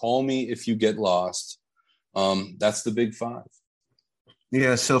Creator's Call Me If You Get Lost. That's the big five.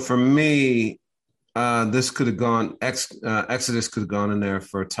 Yeah. So for me, this could have gone. Exodus could have gone in there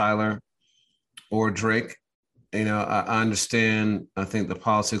for Tyler or Drake. I understand, I think the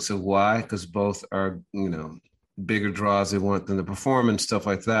politics of why, because both are, bigger draws. They want them to perform and stuff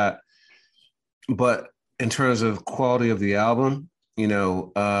like that. But in terms of quality of the album,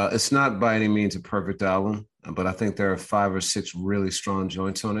 it's not by any means a perfect album, but I think there are 5 or 6 really strong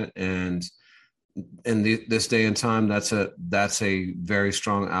joints on it. And in this day and time, that's a very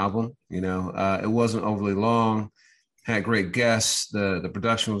strong album. It wasn't overly long, had great guests. The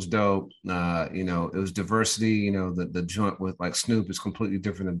production was dope. It was diversity. The joint with like Snoop is completely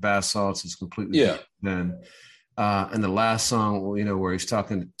different than Bath Salts. It's completely different than, and the last song, where he's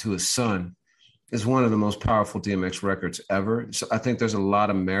talking to his son, is one of the most powerful DMX records ever. So I think there's a lot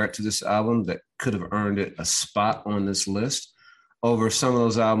of merit to this album that could have earned it a spot on this list over some of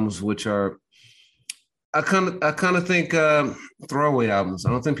those albums, which are, I kind of think throwaway albums.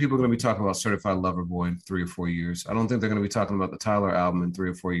 I don't think people are going to be talking about Certified Lover Boy in 3 or 4 years. I don't think they're going to be talking about the Tyler album in 3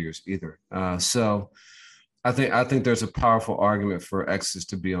 or 4 years either. So I think there's a powerful argument for Exodus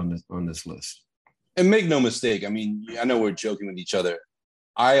to be on this list. And make no mistake, I mean, I know we're joking with each other.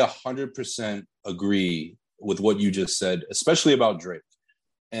 I 100% agree with what you just said, especially about Drake.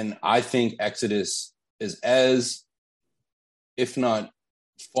 And I think Exodus is as, if not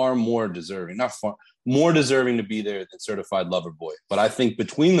far more deserving, more deserving to be there than Certified Lover Boy. But I think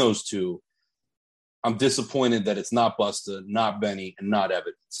between those two, I'm disappointed that it's not Busta, not Benny, and not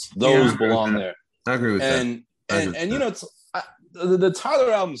Evidence. Those belong there. I agree with that. And the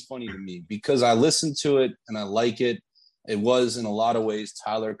Tyler album is funny to me because I listened to it and I like it. It was in a lot of ways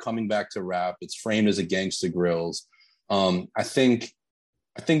Tyler coming back to rap. It's framed as a Gangsta Grills. I think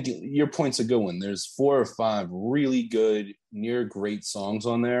your point's a good one. There's 4 or 5 really good, near great songs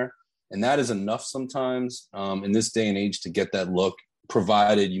on there. And that is enough sometimes in this day and age to get that look,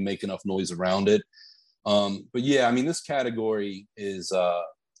 provided you make enough noise around it. But yeah, I mean, this category is a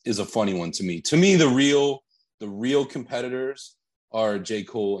funny one to me. To me, the real competitors are J.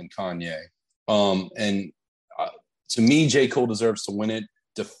 Cole and Kanye. To me, J. Cole deserves to win it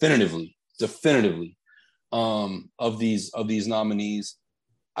definitively. Of these nominees,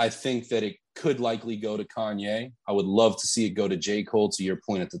 I think that it could likely go to Kanye. I would love to see it go to J. Cole, to your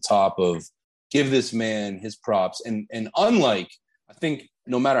point at the top of give this man his props. And unlike, I think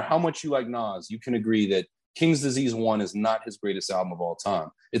no matter how much you like Nas, you can agree that King's Disease 1 is not his greatest album of all time.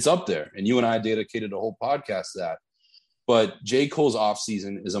 It's up there. And you and I dedicated a whole podcast to that. But J. Cole's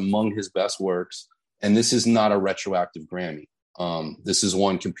Offseason is among his best works. And this is not a retroactive Grammy. This is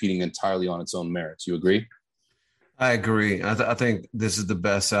one competing entirely on its own merits. You agree? I agree. I think this is the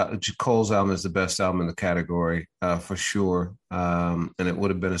best. Cole's album is the best album in the category for sure. And it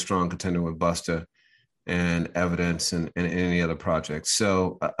would have been a strong contender with Busta and Evidence and any other project.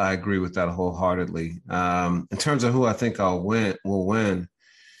 So I agree with that wholeheartedly. In terms of who I think will win,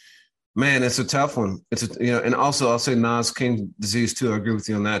 man, it's a tough one. And also I'll say Nas, King's Disease too. I agree with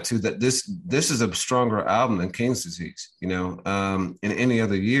you on that too. That this is a stronger album than King's Disease. In any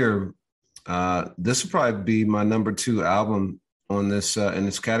other year, this would probably be my number 2 album on this in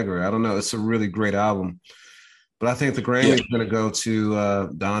this category. I don't know. It's a really great album, but I think the Grammy is going to go to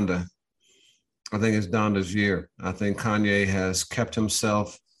Donda. I think it's Donda's year. I think Kanye has kept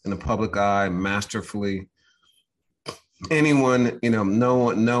himself in the public eye masterfully. Anyone,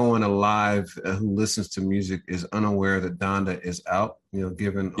 no one alive who listens to music is unaware that Donda is out,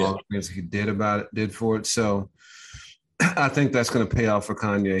 given all the things he did for it. So I think that's going to pay off for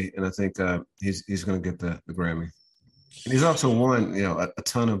Kanye, and I think he's going to get the Grammy. And he's also won, a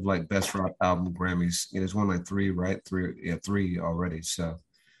ton of like best rock album Grammys. He's won like 3, right? 3 already. So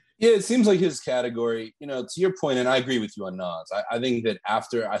yeah, it seems like his category. To your point, and I agree with you on Nas. I think that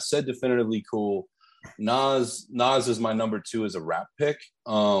after I said definitively cool, Nas is my number 2 as a rap pick.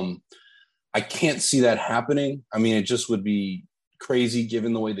 I can't see that happening. I mean, it just would be crazy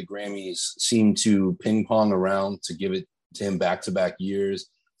given the way the Grammys seem to ping pong around to give it to him back-to-back years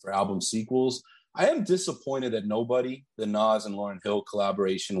for album sequels. I am disappointed that the Nas and Lauryn Hill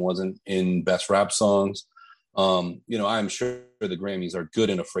collaboration wasn't in best rap songs. I am sure the Grammys are good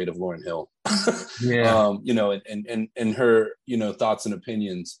and afraid of Lauryn Hill. Yeah. And her, thoughts and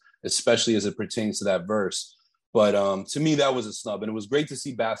opinions, especially as it pertains to that verse. But to me, that was a snub. And it was great to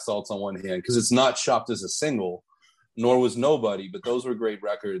see Bath Salts on one hand, because it's not shopped as a single, nor was Nobody, but those were great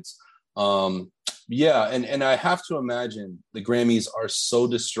records. And I have to imagine the Grammys are so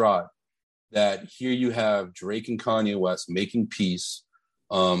distraught that here you have Drake and Kanye West making peace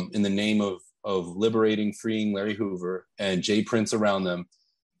in the name of liberating, freeing Larry Hoover and Jay Prince around them.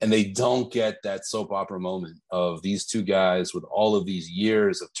 And they don't get that soap opera moment of these two guys with all of these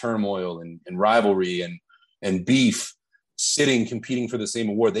years of turmoil and rivalry and beef sitting, competing for the same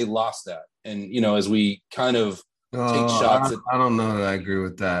award. They lost that. And, you know, as we kind of take Oh, shots at. I don't know that I agree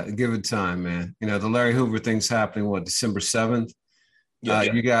with that. Give it time, man. You know, the Larry Hoover thing's happening, what, December 7th? Yeah.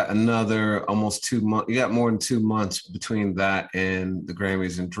 You got another almost 2 months. You got more than 2 months between that and the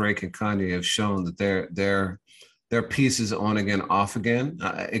Grammys. And Drake and Kanye have shown that their piece is on again, off again.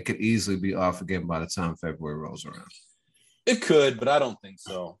 It could easily be off again by the time February rolls around. It could, but I don't think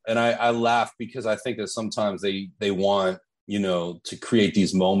so. And I laugh because I think that sometimes they want, you know, to create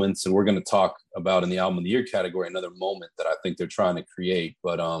these moments. And we're going to talk about in the album of the year category another moment that I think they're trying to create.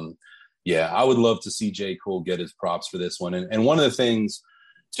 But yeah, I would love to see J. Cole get his props for this one. And one of the things,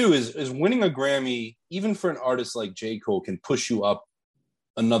 too, is winning a Grammy, even for an artist like J. Cole, can push you up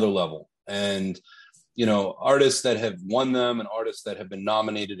another level. And, you know, artists that have won them and artists that have been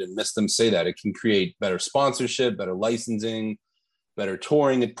nominated and missed them say that. It can create better sponsorship, better licensing, better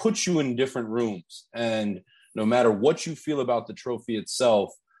touring. It puts you in different rooms. And no matter what you feel about the trophy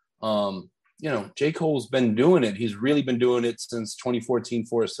itself, you know, J. Cole's been doing it. He's really been doing it since 2014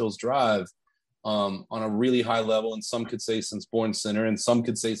 Forest Hills Drive on a really high level. And some could say since Born Sinner, and some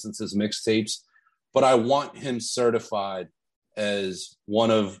could say since his mixtapes. But I want him certified as one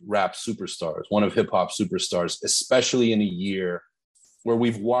of rap superstars, one of hip hop superstars, especially in a year where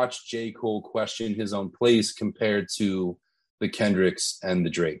we've watched J. Cole question his own place compared to the Kendricks and the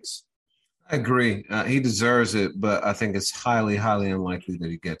Drakes. I agree. He deserves it, but I think it's highly, highly unlikely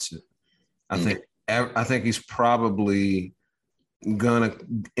that he gets it. I think he's probably gonna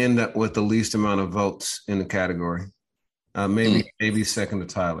end up with the least amount of votes in the category. Maybe second to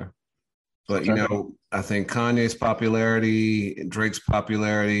Tyler. But you know, I think Kanye's popularity, Drake's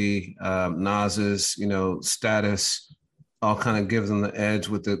popularity, Nas's, you know, status, all kind of gives them the edge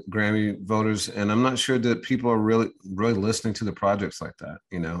with the Grammy voters. And I'm not sure that people are really listening to the projects like that.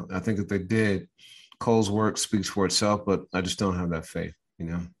 You know, I think if they did, Cole's work speaks for itself, but I just don't have that faith. You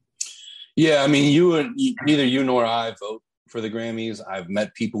know. Yeah, I mean, neither you nor I vote for the Grammys. I've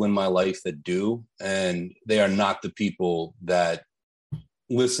met people in my life that do, and they are not the people that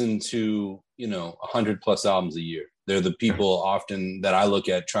listen to, you know, 100+ albums a year. They're the people often that I look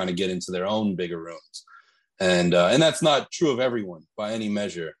at trying to get into their own bigger rooms. And that's not true of everyone by any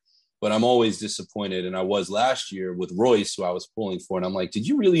measure, but I'm always disappointed. And I was last year with Royce, who I was pulling for. And I'm like, did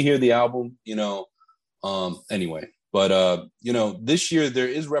you really hear the album? You know, anyway. But, you know, this year there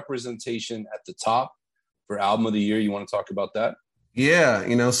is representation at the top for album of the year. You want to talk about that? Yeah,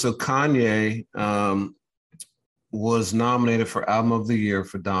 you know, so Kanye was nominated for album of the year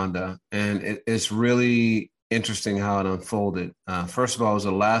for Donda. And it's really interesting how it unfolded. First of all, it was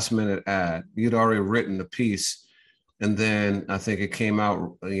a last minute ad. You'd already written the piece. And then I think it came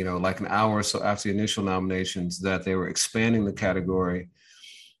out, you know, like an hour or so after the initial nominations that they were expanding the category.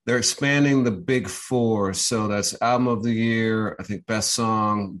 They're expanding the big four. So that's album of the year, I think best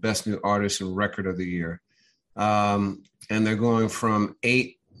song, best new artist, and record of the year. And they're going from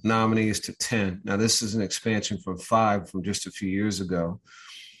 8 nominees to 10. Now, this is an expansion from 5 from just a few years ago.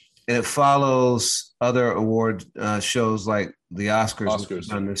 And it follows other award shows like the Oscars. Which have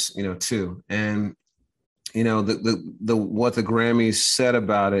done this, you know, too. And, you know, the what the Grammys said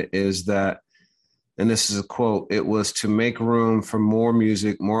about it is that, and this is a quote, it was to make room for more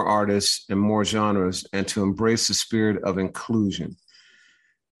music, more artists, and more genres, and to embrace the spirit of inclusion.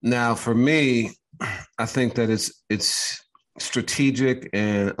 Now, for me, I think that it's strategic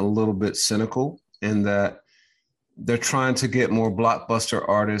and a little bit cynical in that they're trying to get more blockbuster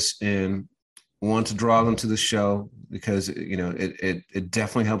artists in, one, to draw them to the show, because, you know, it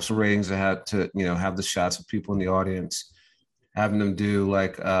definitely helps the ratings to have the shots of people in the audience, having them do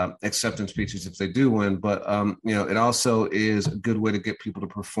like acceptance speeches if they do win. But, you know, it also is a good way to get people to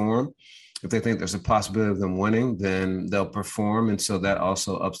perform. If they think there's a possibility of them winning, then they'll perform. And so that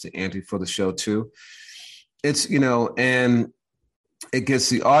also ups the ante for the show too. It's, you know, and it gets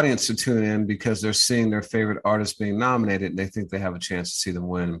the audience to tune in because they're seeing their favorite artists being nominated and they think they have a chance to see them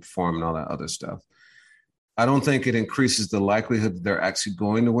win and perform and all that other stuff. I don't think it increases the likelihood that they're actually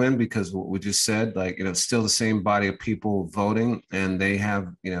going to win, because what we just said, like, you know, it's still the same body of people voting, and they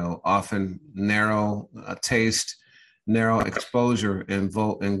have, you know, often narrow taste, narrow exposure, and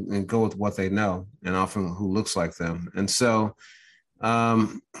vote and go with what they know, and often who looks like them. And so I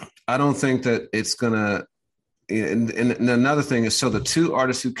don't think that it's going to, and another thing is, so the 2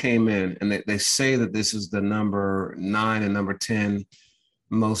 artists who came in, and they say that this is the number 9 and number 10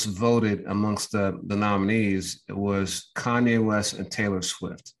 most voted amongst the nominees, it was Kanye West and Taylor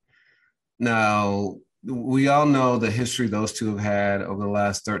Swift. Now, we all know the history those two have had over the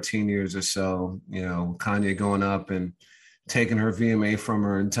last 13 years or so. You know, Kanye going up and taking her VMA from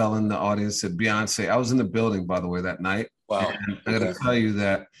her and telling the audience that Beyonce, I was in the building, by the way, that night. Wow. And I got to tell you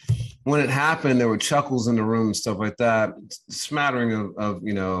that when it happened, there were chuckles in the room and stuff like that, smattering of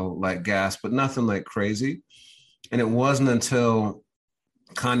like gas, but nothing like crazy. And it wasn't until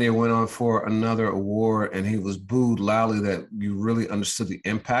Kanye went on for another award and he was booed loudly that you really understood the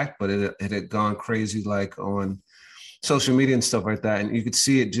impact, but it had gone crazy like on social media and stuff like that. And you could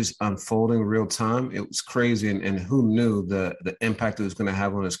see it just unfolding real time. It was crazy. And who knew the impact it was going to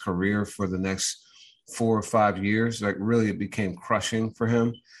have on his career for the next 4 or 5 years? Like really, it became crushing for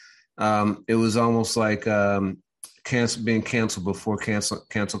him. It was almost like being canceled before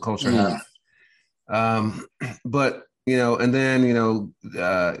cancel culture happened. But and then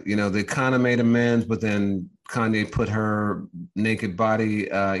they kind of made amends, but then Kanye put her naked body,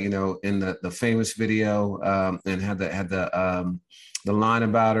 in the famous video, and had the line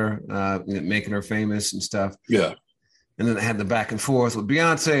about her, making her famous and stuff. Yeah. And then they had the back and forth with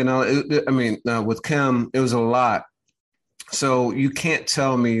Beyonce and all. With Kim, it was a lot. So you can't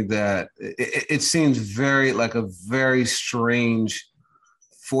tell me that it seems like a very strange,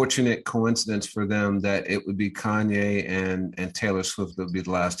 fortunate coincidence for them that it would be Kanye and Taylor Swift that would be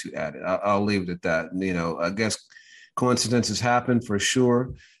the last two added. I'll leave it at that. I guess coincidences happen for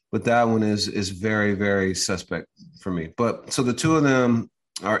sure, but that one is very, very suspect for me. But so the two of them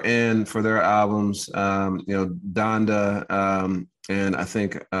are in for their albums, Donda, and I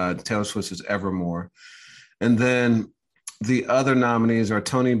think Taylor Swift is Evermore. And then the other nominees are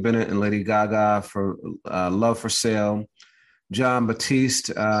Tony Bennett and Lady Gaga for Love for Sale. John Batiste,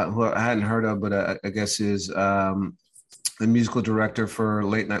 who I hadn't heard of, but I guess is the musical director for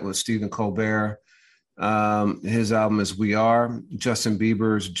Late Night with Stephen Colbert. His album is We Are. Justin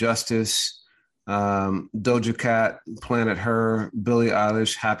Bieber's Justice. Doja Cat, Planet Her. Billie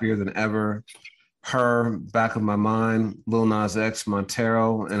Eilish, Happier Than Ever. Her, Back of My Mind. Lil Nas X,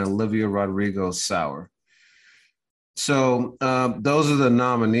 Montero. And Olivia Rodrigo, Sour. So those are the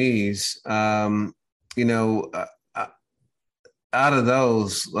nominees. Out of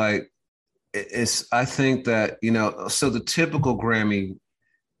those, like I think that, so the typical Grammy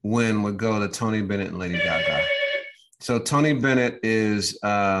win would go to Tony Bennett and Lady Gaga. So Tony Bennett is,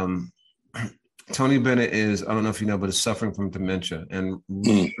 I don't know if you know, but is suffering from dementia and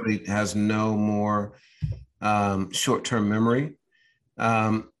really has no more short-term memory.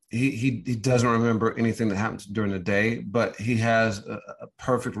 He doesn't remember anything that happens during the day, but he has a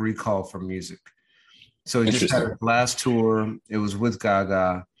perfect recall for music. So he just had a last tour. It was with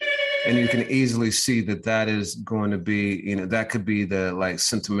Gaga, and you can easily see that is going to be, that could be the like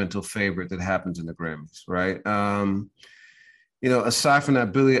sentimental favorite that happens in the Grammys, right? Aside from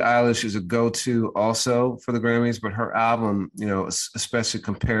that, Billie Eilish is a go-to also for the Grammys, but her album, especially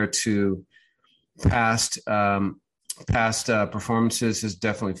compared to past performances, has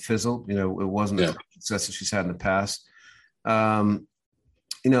definitely fizzled. It wasn't the success that she's had in the past.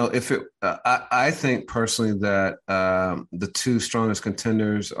 I think personally that the two strongest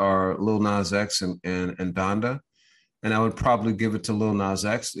contenders are Lil Nas X and Donda, and I would probably give it to Lil Nas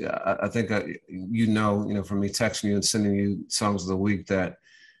X. I think from me texting you and sending you songs of the week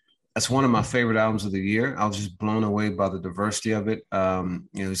that's one of my favorite albums of the year. I was just blown away by the diversity of it.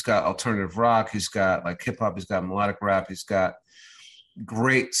 He's got alternative rock, he's got like hip hop, he's got melodic rap, he's got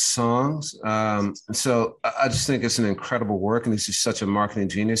great songs. And so I just think it's an incredible work. And he's just such a marketing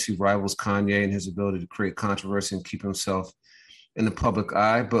genius. He rivals Kanye in his ability to create controversy and keep himself in the public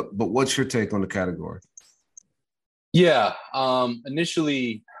eye. But what's your take on the category? Yeah.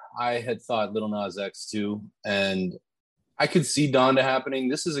 Initially, I had thought Lil Nas X too. And I could see Donda happening.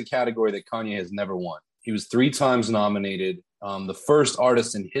 This is a category that Kanye has never won. He was 3 times nominated. The first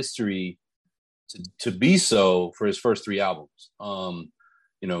artist in history to be so for his first 3 albums.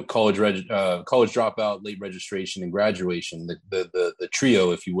 College Dropout, Late Registration, and Graduation, the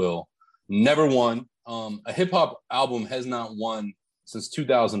trio, if you will, never won. A hip hop album has not won since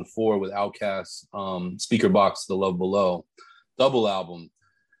 2004 with Outkast's Speaker Box, The Love Below, double album.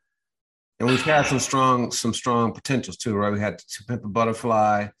 And we've had some strong potentials too, right? We had To Pimp a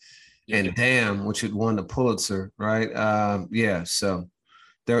Butterfly and Damn, which had won the Pulitzer, right? So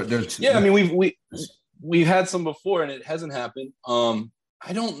there's we've had some before and it hasn't happened.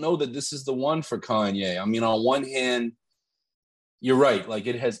 I don't know that this is the one for Kanye. I mean, on one hand, you're right. Like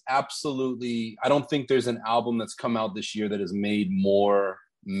it has absolutely, I don't think there's an album that's come out this year that has made more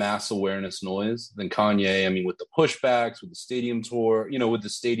mass awareness noise than Kanye. I mean, with the pushbacks, with the stadium tour, with the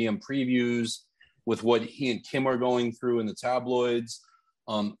stadium previews, with what he and Kim are going through in the tabloids.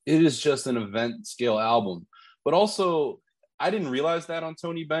 It is just an event scale album. But also, I didn't realize that on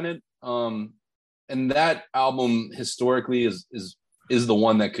Tony Bennett. And that album historically is the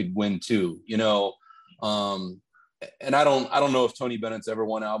one that could win too. and I don't know if Tony Bennett's ever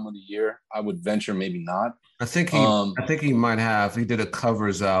won album of the year. I would venture maybe not. I think he might have. He did a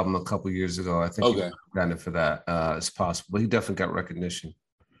covers album a couple years ago. I think he got it for that. It's possible. He definitely got recognition.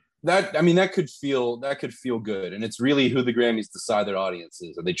 That could feel good, and it's really who the Grammys decide their audience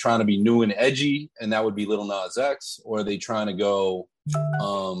is. Are they trying to be new and edgy, and that would be Lil Nas X, or are they trying to go,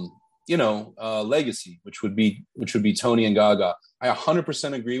 legacy, which would be Tony and Gaga? I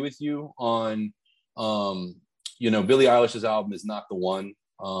 100% agree with you on, Billie Eilish's album is not the one.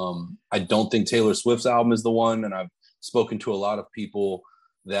 I don't think Taylor Swift's album is the one, and I've spoken to a lot of people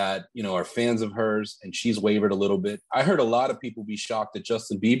that are fans of hers, and she's wavered a little bit. I heard a lot of people be shocked that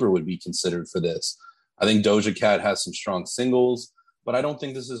Justin Bieber would be considered for this. I think Doja Cat has some strong singles, but I don't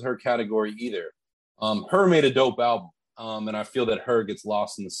think this is her category either. Her made a dope album, and I feel that her gets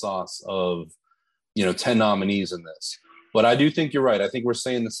lost in the sauce of 10 nominees in this. But I do think you're right. I think we're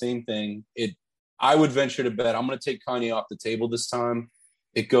saying the same thing. I would venture to bet I'm going to take Kanye off the table this time.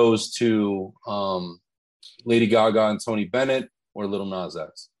 It goes to Lady Gaga and Tony Bennett, or Lil Nas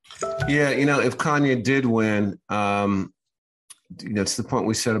X. Yeah, if Kanye did win, it's the point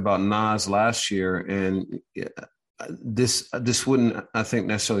we said about Nas last year, and this wouldn't, I think,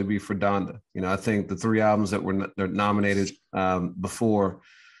 necessarily be for Donda. I think the three albums that were nominated before,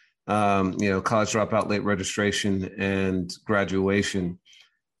 College Dropout, Late Registration, and Graduation,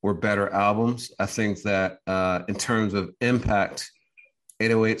 were better albums. I think that in terms of impact,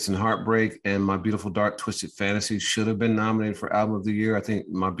 808s and Heartbreak and My Beautiful Dark Twisted Fantasy should have been nominated for Album of the Year. I think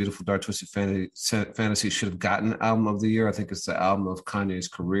My Beautiful Dark Twisted Fantasy should have gotten Album of the Year. I think it's the album of Kanye's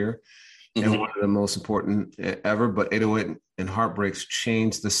career and one of the most important ever. But 808 and Heartbreaks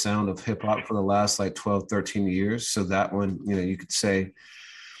changed the sound of hip hop for the last 12, 13 years. So that one, you could say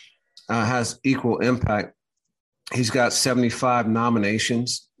has equal impact. He's got 75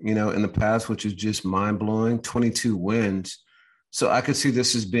 nominations, in the past, which is just mind blowing, 22 wins. So I could see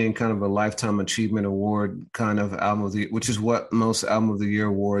this as being kind of a lifetime achievement award kind of album of the year, which is what most album of the year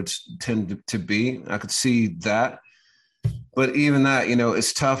awards tend to be. I could see that. But even that,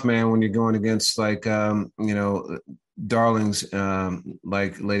 it's tough, man, when you're going against darlings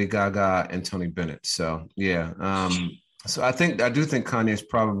like Lady Gaga and Tony Bennett. So, yeah. So I do think Kanye's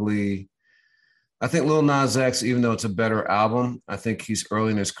probably, I think Lil Nas X, even though it's a better album, I think he's early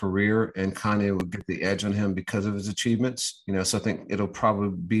in his career and Kanye would get the edge on him because of his achievements. So I think it'll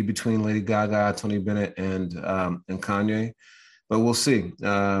probably be between Lady Gaga, Tony Bennett, and Kanye, but we'll see.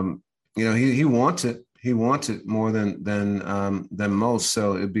 He wants it. He wants it more than most.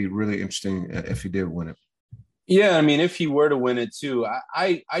 So it'd be really interesting if he did win it. Yeah, I mean, if he were to win it too,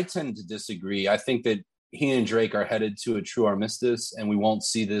 I tend to disagree. I think that he and Drake are headed to a true armistice, and we won't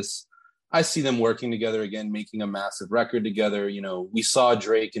see this. I see them working together again, making a massive record together. We saw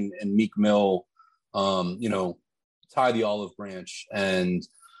Drake and Meek Mill, tie the olive branch, and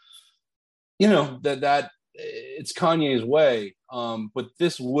that it's Kanye's way. But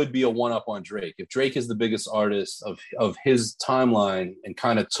this would be a one-up on Drake. If Drake is the biggest artist of his timeline and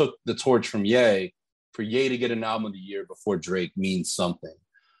kind of took the torch from Ye, for Ye to get an album of the year before Drake means something.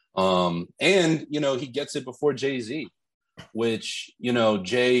 And he gets it before Jay-Z, which,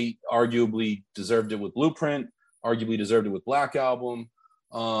 Jay arguably deserved it with Blueprint, arguably deserved it with Black Album.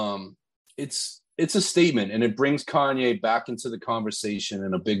 It's a statement, and it brings Kanye back into the conversation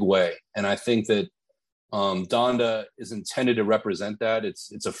in a big way. And I think that Donda is intended to represent that.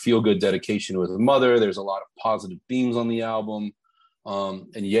 It's a feel-good dedication to his mother. There's a lot of positive themes on the album.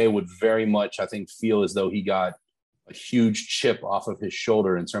 And Ye would very much, I think, feel as though he got a huge chip off of his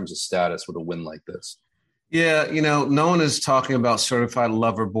shoulder in terms of status with a win like this. Yeah, no one is talking about Certified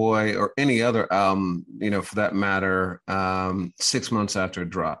Lover Boy or any other album, for that matter, 6 months after it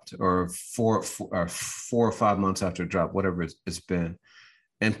dropped, or 4 or 5 months after it dropped, whatever it's been.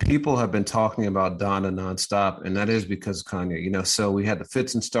 And people have been talking about Donda nonstop, and that is because Kanye, so we had the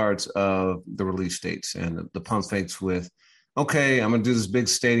fits and starts of the release dates and the pump fakes with, okay, I'm going to do this big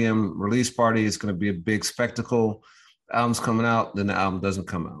stadium release party. It's going to be a big spectacle. The album's coming out, then the album doesn't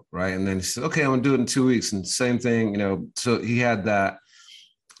come out, right? And then he said, okay, I'm going to do it in 2 weeks. And same thing, so he had that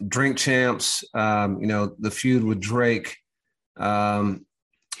Drink Champs, the feud with Drake,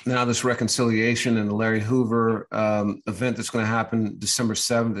 now this reconciliation and the Larry Hoover event that's going to happen December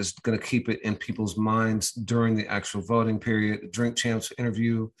 7th is going to keep it in people's minds during the actual voting period. The Drink Champs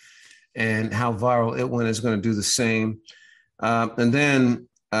interview and how viral it went is going to do the same. And then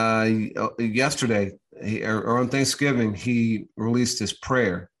yesterday, or on Thanksgiving, he released his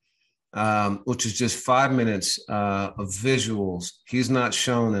prayer, which is just 5 minutes of visuals. He's not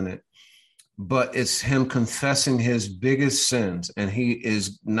shown in it, but it's him confessing his biggest sins, and he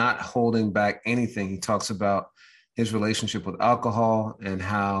is not holding back anything. He talks about his relationship with alcohol and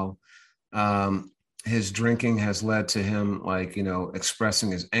how his drinking has led to him, like,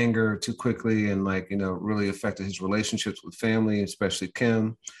 expressing his anger too quickly and, like, really affected his relationships with family, especially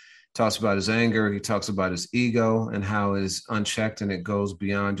Kim. Talks about his anger. He talks about his ego and how it is unchecked and it goes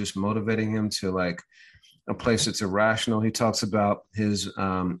beyond just motivating him to, like, a place that's irrational. He talks about his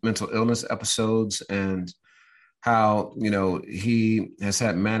mental illness episodes and how, he has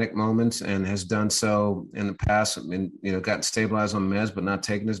had manic moments and has done so in the past and, gotten stabilized on meds, but not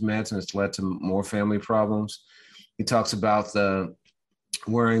taking his meds. And it's led to more family problems. He talks about the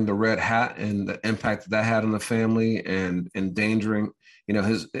wearing the red hat and the impact that had on the family and endangering,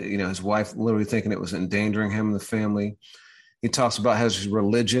 his wife literally thinking it was endangering him and the family. He talks about his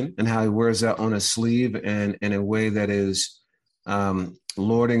religion and how he wears that on his sleeve and in a way that is,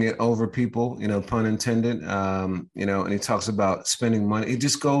 lording it over people, pun intended, and he talks about spending money. He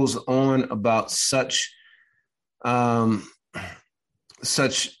just goes on about such, deep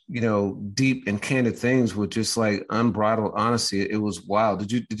and candid things with just like unbridled honesty. It was wild.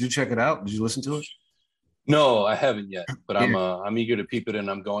 Did you check it out? Did you listen to it? No, I haven't yet, but I'm eager to peep it, and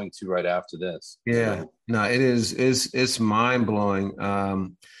I'm going to right after this. Yeah, no, it's mind blowing.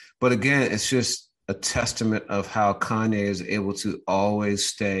 But again, it's just a testament of how Kanye is able to always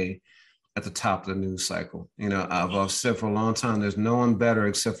stay at the top of the news cycle. I've said for a long time, there's no one better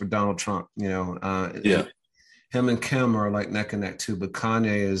except for Donald Trump. Him and Kim are like neck and neck too, but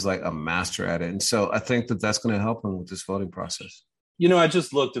Kanye is like a master at it. And so I think that that's going to help him with this voting process. I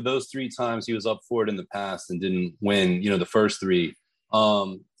just looked at those 3 times he was up for it in the past and didn't win, the first 3.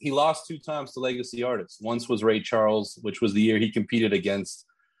 He lost 2 times to legacy artists. Once was Ray Charles, which was the year he competed against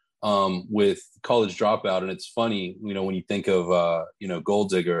with College Dropout. And it's funny, when you think of, Gold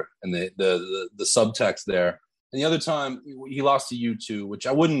Digger and the subtext there. And the other time he lost to U2, which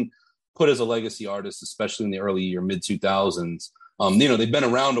I wouldn't put as a legacy artist, especially in the early or mid 2000s. They've been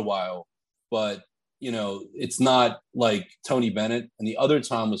around a while, but it's not like Tony Bennett. And the other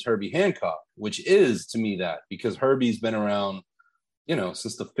time was Herbie Hancock, which is to me that, because Herbie's been around,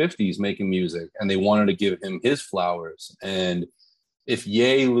 since the 50s making music, and they wanted to give him his flowers. And if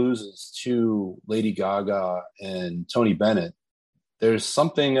Ye loses to Lady Gaga and Tony Bennett, there's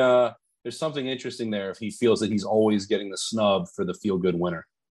something interesting there if he feels that he's always getting the snub for the feel-good winner.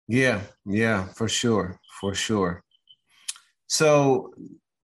 Yeah, for sure. So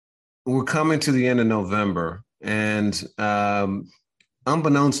we're coming to the end of November, and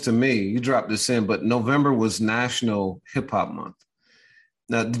unbeknownst to me, you dropped this in, but November was National Hip Hop Month.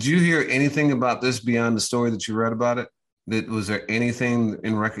 Now, did you hear anything about this beyond the story that you read about it? Was there anything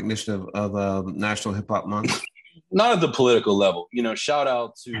in recognition of National Hip Hop Month? Not at the political level. Shout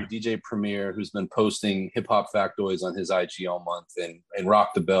out to DJ Premier, who's been posting hip hop factoids on his IG all month, and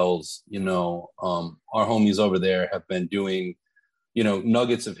Rock the Bells. Our homies over there have been doing,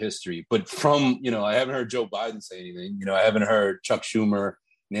 nuggets of history. But from, I haven't heard Joe Biden say anything. I haven't heard Chuck Schumer,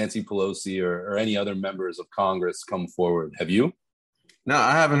 Nancy Pelosi, or any other members of Congress come forward. Have you? No,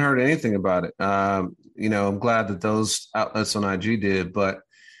 I haven't heard anything about it. I'm glad that those outlets on IG did, but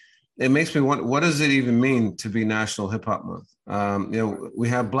it makes me wonder, what does it even mean to be National Hip Hop Month? We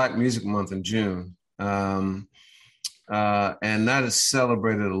have Black Music Month in June, and that is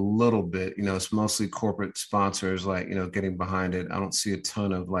celebrated a little bit. It's mostly corporate sponsors, like, getting behind it. I don't see a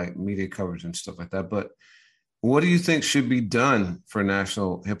ton of like media coverage and stuff like that. But what do you think should be done for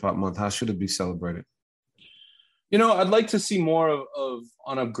National Hip Hop Month? How should it be celebrated? I'd like to see more of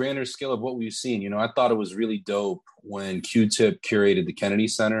on a grander scale of what we've seen. I thought it was really dope when Q-Tip curated the Kennedy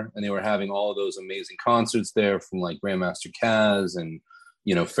Center, and they were having all of those amazing concerts there from like Grandmaster Caz and,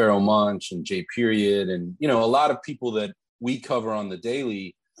 Pharoah Monch and J Period. And, a lot of people that we cover on the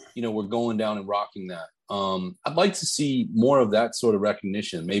daily, were going down and rocking that. I'd like to see more of that sort of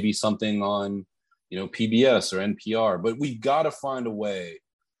recognition, maybe something on, PBS or NPR, but we got to find a way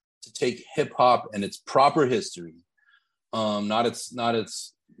to take hip hop and its proper history, not its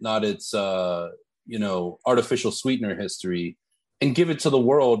artificial sweetener history, and give it to the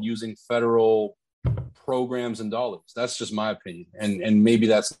world using federal programs and dollars. That's just my opinion, and maybe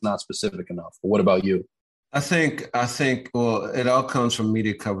that's not specific enough. But what about you? I think well, it all comes from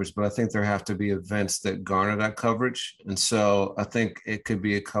media coverage, but I think there have to be events that garner that coverage. And so I think it could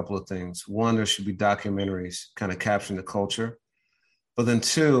be a couple of things. One, there should be documentaries kind of capturing the culture. But then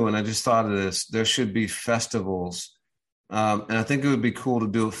 2, and I just thought of this, there should be festivals. And I think it would be cool to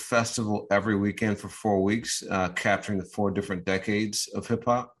do a festival every weekend for 4 weeks, capturing the 4 different decades of hip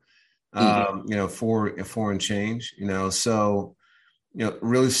hop, 4 and change, so,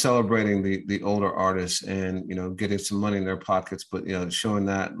 really celebrating the older artists and, getting some money in their pockets, but, showing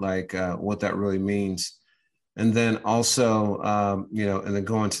that like what that really means. And then also, and then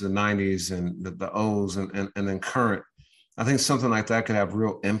going to the 90s and the O's and then current. I think something like that could have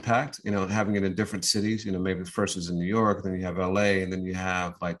real impact, having it in different cities. Maybe the first is in New York, then you have LA, and then you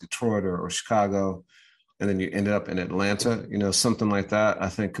have like Detroit or Chicago, and then you ended up in Atlanta. Something like that I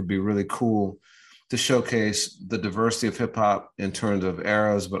think could be really cool to showcase the diversity of hip hop in terms of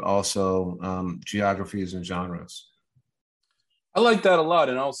eras, but also geographies and genres. I like that a lot.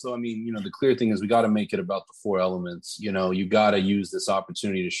 And also, I mean, the clear thing is we got to make it about the four elements. You got to use this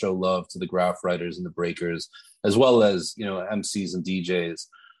opportunity to show love to the graph writers and the breakers, as well as, MCs and DJs.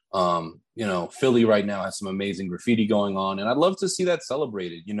 Philly right now has some amazing graffiti going on, and I'd love to see that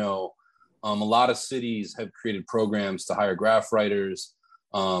celebrated. A lot of cities have created programs to hire graph writers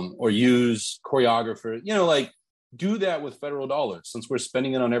or use choreographers, do that with federal dollars since we're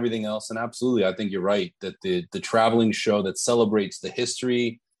spending it on everything else. And absolutely, I think you're right that the traveling show that celebrates the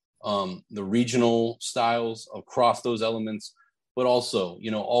history, the regional styles across those elements, but also,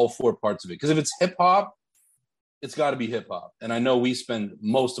 all four parts of it. Because if it's hip hop, it's got to be hip hop. And I know we spend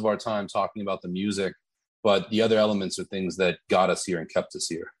most of our time talking about the music, but the other elements are things that got us here and kept us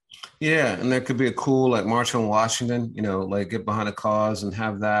here. Yeah, and there could be a cool like March on Washington, like get behind a cause and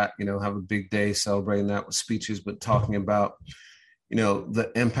have that, have a big day celebrating that with speeches, but talking about,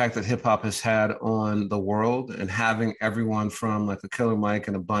 the impact that hip hop has had on the world, and having everyone from like a Killer Mike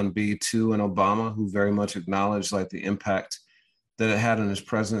and a Bun B to an Obama who very much acknowledged like the impact that it had on his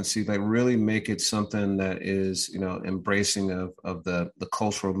presidency, like really make it something that is, embracing of the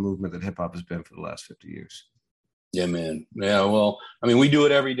cultural movement that hip hop has been for the last 50 years. Yeah, man. Yeah, well, I mean, we do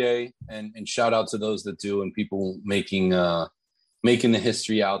it every day, and shout out to those that do, and people making the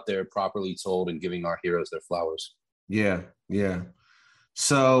history out there properly told and giving our heroes their flowers. Yeah.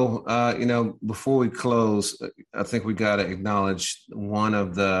 So, before we close, I think we got to acknowledge one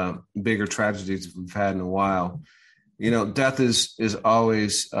of the bigger tragedies we've had in a while. Death is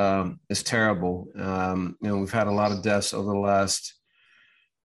always is terrible. We've had a lot of deaths over the last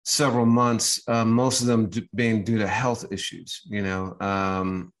several months, most of them being due to health issues,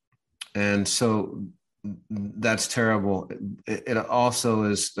 and so that's terrible. It also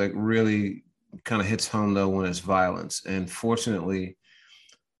is like really kind of hits home though when it's violence. And fortunately,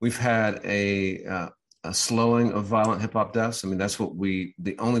 we've had a slowing of violent hip hop deaths. I mean, that's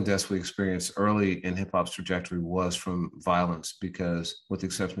the only deaths we experienced early in hip hop's trajectory was from violence, because with the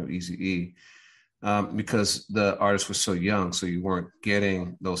exception of Eazy-E, because the artists were so young, so you weren't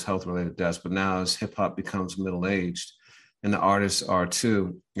getting those health-related deaths. But now as hip-hop becomes middle-aged, and the artists are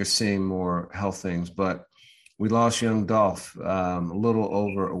too, you're seeing more health things. But we lost Young Dolph a little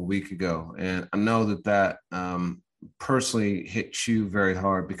over a week ago. And I know that personally hit you very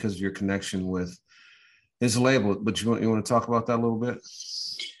hard because of your connection with his label. But you want to talk about that a little bit?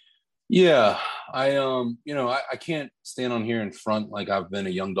 Yeah, I can't stand on here in front like I've been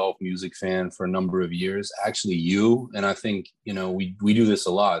a Young Dolph music fan for a number of years. Actually, and I think, we do this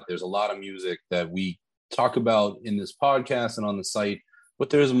a lot. There's a lot of music that we talk about in this podcast and on the site, but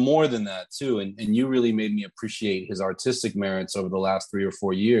there's more than that too. And you really made me appreciate his artistic merits over the last 3 or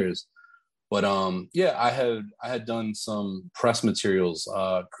 4 years. But I had done some press materials,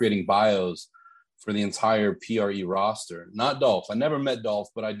 creating bios for the entire PRE roster. Not Dolph. I never met Dolph,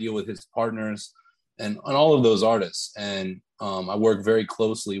 but I deal with his partners and all of those artists. And I work very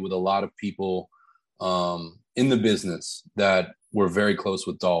closely with a lot of people in the business that were very close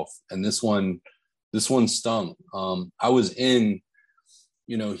with Dolph. And this one stung. I was in,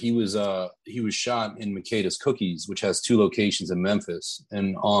 he was shot in Makeda's Cookies, which has 2 locations in Memphis.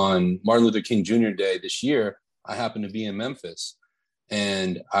 And on Martin Luther King Jr. Day this year, I happened to be in Memphis.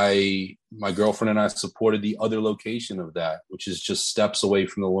 And my girlfriend and I supported the other location of that, which is just steps away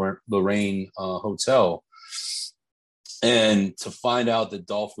from the Lorraine Hotel. And to find out that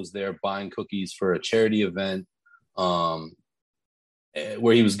Dolph was there buying cookies for a charity event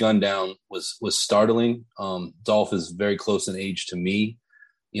where he was gunned down was startling. Dolph is very close in age to me.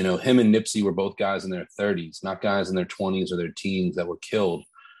 Him and Nipsey were both guys in their 30s, not guys in their 20s or their teens that were killed.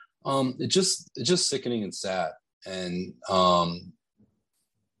 It's just sickening and sad. And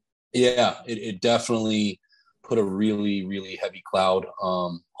it definitely put a really, really heavy cloud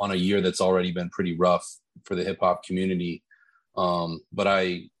on a year that's already been pretty rough for the hip hop community. But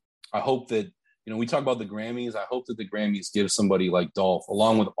I hope that, we talk about the Grammys. I hope that the Grammys give somebody like Dolph,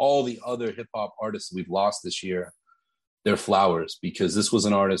 along with all the other hip hop artists we've lost this year, their flowers, because this was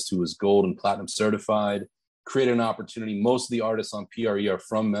an artist who was gold and platinum certified, created an opportunity. Most of the artists on PRE are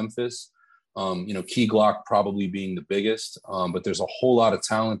from Memphis. Key Glock probably being the biggest, but there's a whole lot of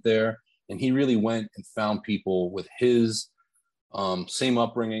talent there. And he really went and found people with his same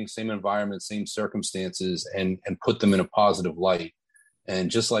upbringing, same environment, same circumstances, and put them in a positive light.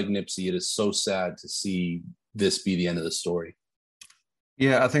 And just like Nipsey, it is so sad to see this be the end of the story.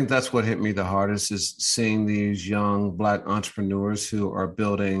 Yeah, I think that's what hit me the hardest is seeing these young Black entrepreneurs who are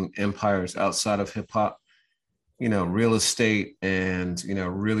building empires outside of hip hop, real estate and,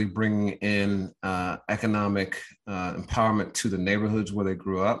 really bringing in economic empowerment to the neighborhoods where they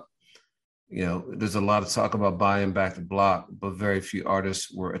grew up. There's a lot of talk about buying back the block, but very few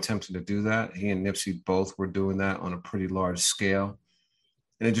artists were attempting to do that. He and Nipsey both were doing that on a pretty large scale.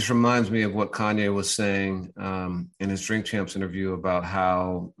 And it just reminds me of what Kanye was saying in his Drink Champs interview about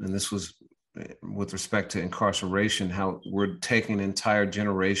how, and this was with respect to incarceration, how we're taking an entire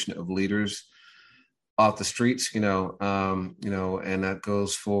generation of leaders off the streets, and that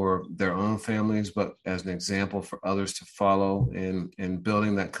goes for their own families, but as an example for others to follow in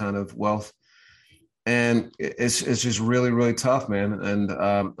building that kind of wealth. And it's just really, really tough, man. And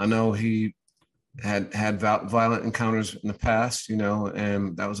I know he had violent encounters in the past,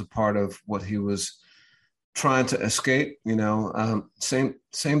 and that was a part of what he was trying to escape, same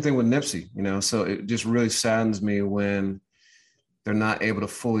thing with Nipsey, so it just really saddens me when they're not able to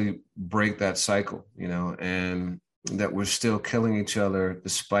fully break that cycle, and that we're still killing each other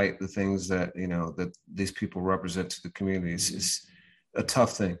despite the things that, that these people represent to the communities. It's a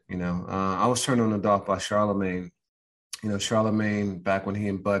tough thing, I was turned on the dock by Charlemagne. Charlemagne, back when he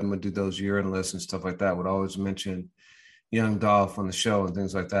and Budden would do those urine lists and stuff like that, would always mention Young Dolph on the show and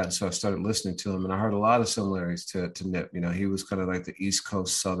things like that. And so I started listening to him, and I heard a lot of similarities to Nip. He was kind of like the East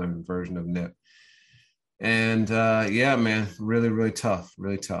Coast Southern version of Nip. And yeah, man, really, really tough,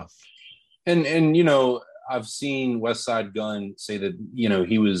 really tough. And I've seen Westside Gunn say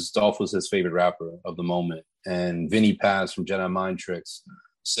that, Dolph was his favorite rapper of the moment. And Vinny Paz from Jedi Mind Tricks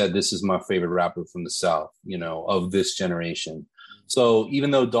said, this is my favorite rapper from the South, of this generation. So even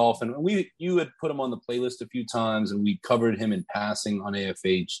though Dolph, and you had put him on the playlist a few times and we covered him in passing on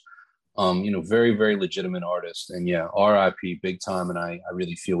AFH, very, very legitimate artist. And yeah, RIP big time. And I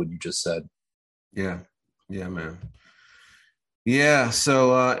really feel what you just said. Yeah. Yeah, man. Yeah.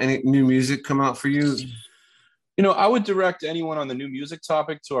 So any new music come out for you? I would direct anyone on the new music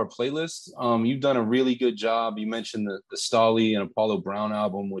topic to our playlist. You've done a really good job. You mentioned the Stolly and Apollo Brown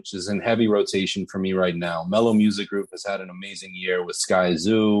album, which is in heavy rotation for me right now. Mellow Music Group has had an amazing year with Sky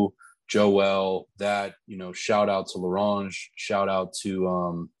Zoo, Joel, shout out to Larange, shout out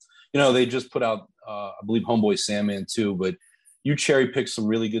to, they just put out, I believe, Homeboy Sandman too, but you cherry picked some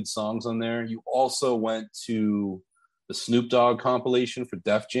really good songs on there. You also went to the Snoop Dogg compilation for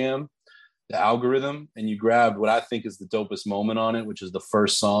Def Jam, The Algorithm, and you grabbed what I think is the dopest moment on it, which is the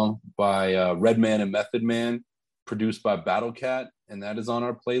first song by Redman and Method Man, produced by Battle Cat, and that is on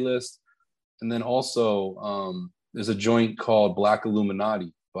our playlist. And then also there's a joint called Black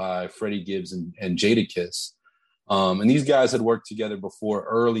Illuminati by Freddie Gibbs and Jadakiss. And these guys had worked together before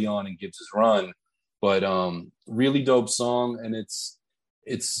early on in Gibbs's run, but really dope song. And it's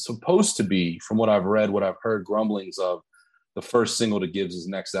supposed to be, from what I've read, what I've heard grumblings of, the first single to Gibbs'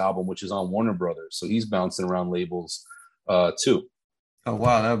 next album, which is on Warner Brothers. So he's bouncing around labels too. Oh,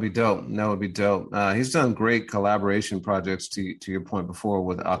 wow. That would be dope. That would be dope. He's done great collaboration projects to your point before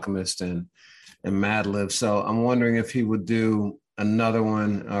with Alchemist and Madlib. So I'm wondering if he would do another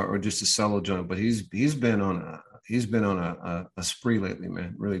one or just a solo joint, but he's been on a spree lately,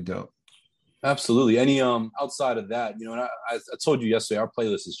 man. Really dope. Absolutely. Any outside of that, and I told you yesterday, our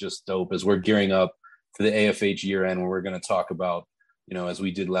playlist is just dope as we're gearing up for the AFH year end, where we're going to talk about, as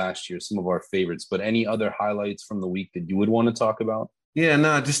we did last year, some of our favorites. But any other highlights from the week that you would want to talk about? Yeah,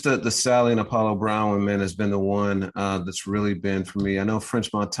 no, just the Sally and Apollo Brown one, man, has been the one that's really been for me. I know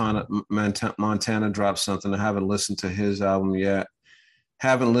French Montana dropped something. I haven't listened to his album yet.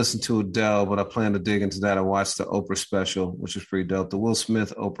 Haven't listened to Adele, but I plan to dig into that. I watched the Oprah special, which is pretty dope. The Will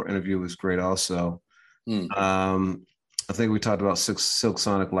Smith Oprah interview was great also. I think we talked about Silk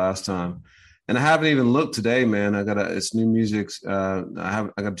Sonic last time. And I haven't even looked today, man. It's new music. I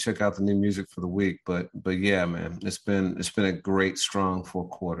got to check out the new music for the week. But yeah, man, it's been a great, strong fourth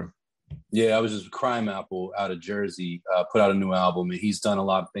quarter. Yeah, I was just Crime Apple out of Jersey, put out a new album, and he's done a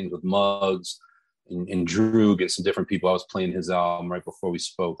lot of things with Muggs and Droog and some different people. I was playing his album right before we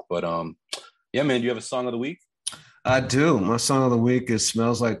spoke. But yeah, man, do you have a song of the week? I do. My song of the week is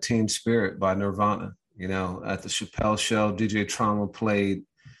 "Smells Like Teen Spirit" by Nirvana. At the Chappelle show, DJ Trauma played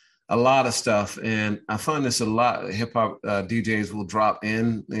a lot of stuff, and I find this a lot. Hip hop DJs will drop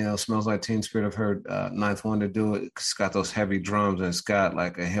in, "Smells Like Teen Spirit." I've heard Ninth Wonder do it. It's got those heavy drums, and it's got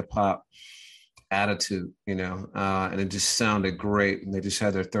like a hip hop attitude, and it just sounded great. And they just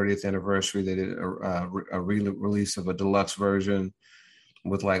had their 30th anniversary. They did a release of a deluxe version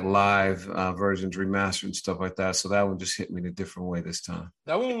with like live versions remastered and stuff like that. So that one just hit me in a different way this time.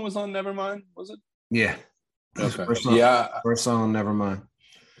 That one was on Nevermind, was it? Yeah. Okay. First song, Nevermind.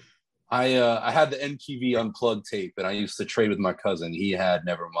 I had the MTV Unplugged tape, and I used to trade with my cousin. He had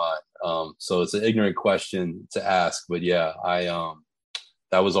Nevermind. So it's an ignorant question to ask, but yeah,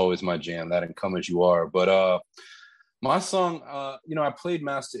 that was always my jam, that and Come As You Are. But my song, I played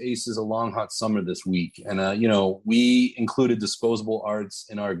Masta Ace's A Long Hot Summer this week. And, we included Disposable Arts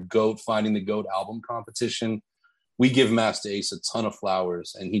in our Finding the GOAT album competition. We give Masta Ace a ton of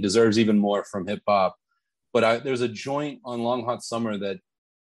flowers, and he deserves even more from hip hop. But there's a joint on Long Hot Summer that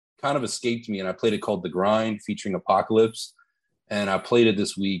kind of escaped me, and I played it called The Grind featuring Apocalypse. And I played it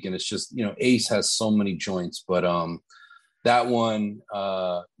this week, and it's just, Ace has so many joints, but that one,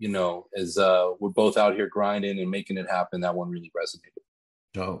 is we're both out here grinding and making it happen. That one really resonated.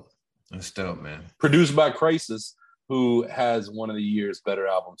 Dope. That's dope, man. Produced by Crisis, who has one of the year's better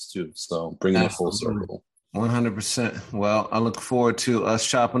albums too. So bringing it full circle. 100%. Well, I look forward to us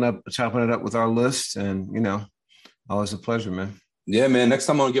chopping it up with our list, and always a pleasure, man. Yeah, man. Next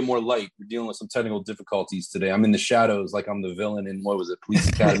time I'm gonna get more light. We're dealing with some technical difficulties today. I'm in the shadows, like I'm the villain in what was it, Police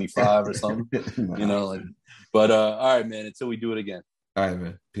Academy 5 or something? But all right, man. Until we do it again. All right,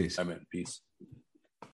 man. Peace. All right, man. Peace.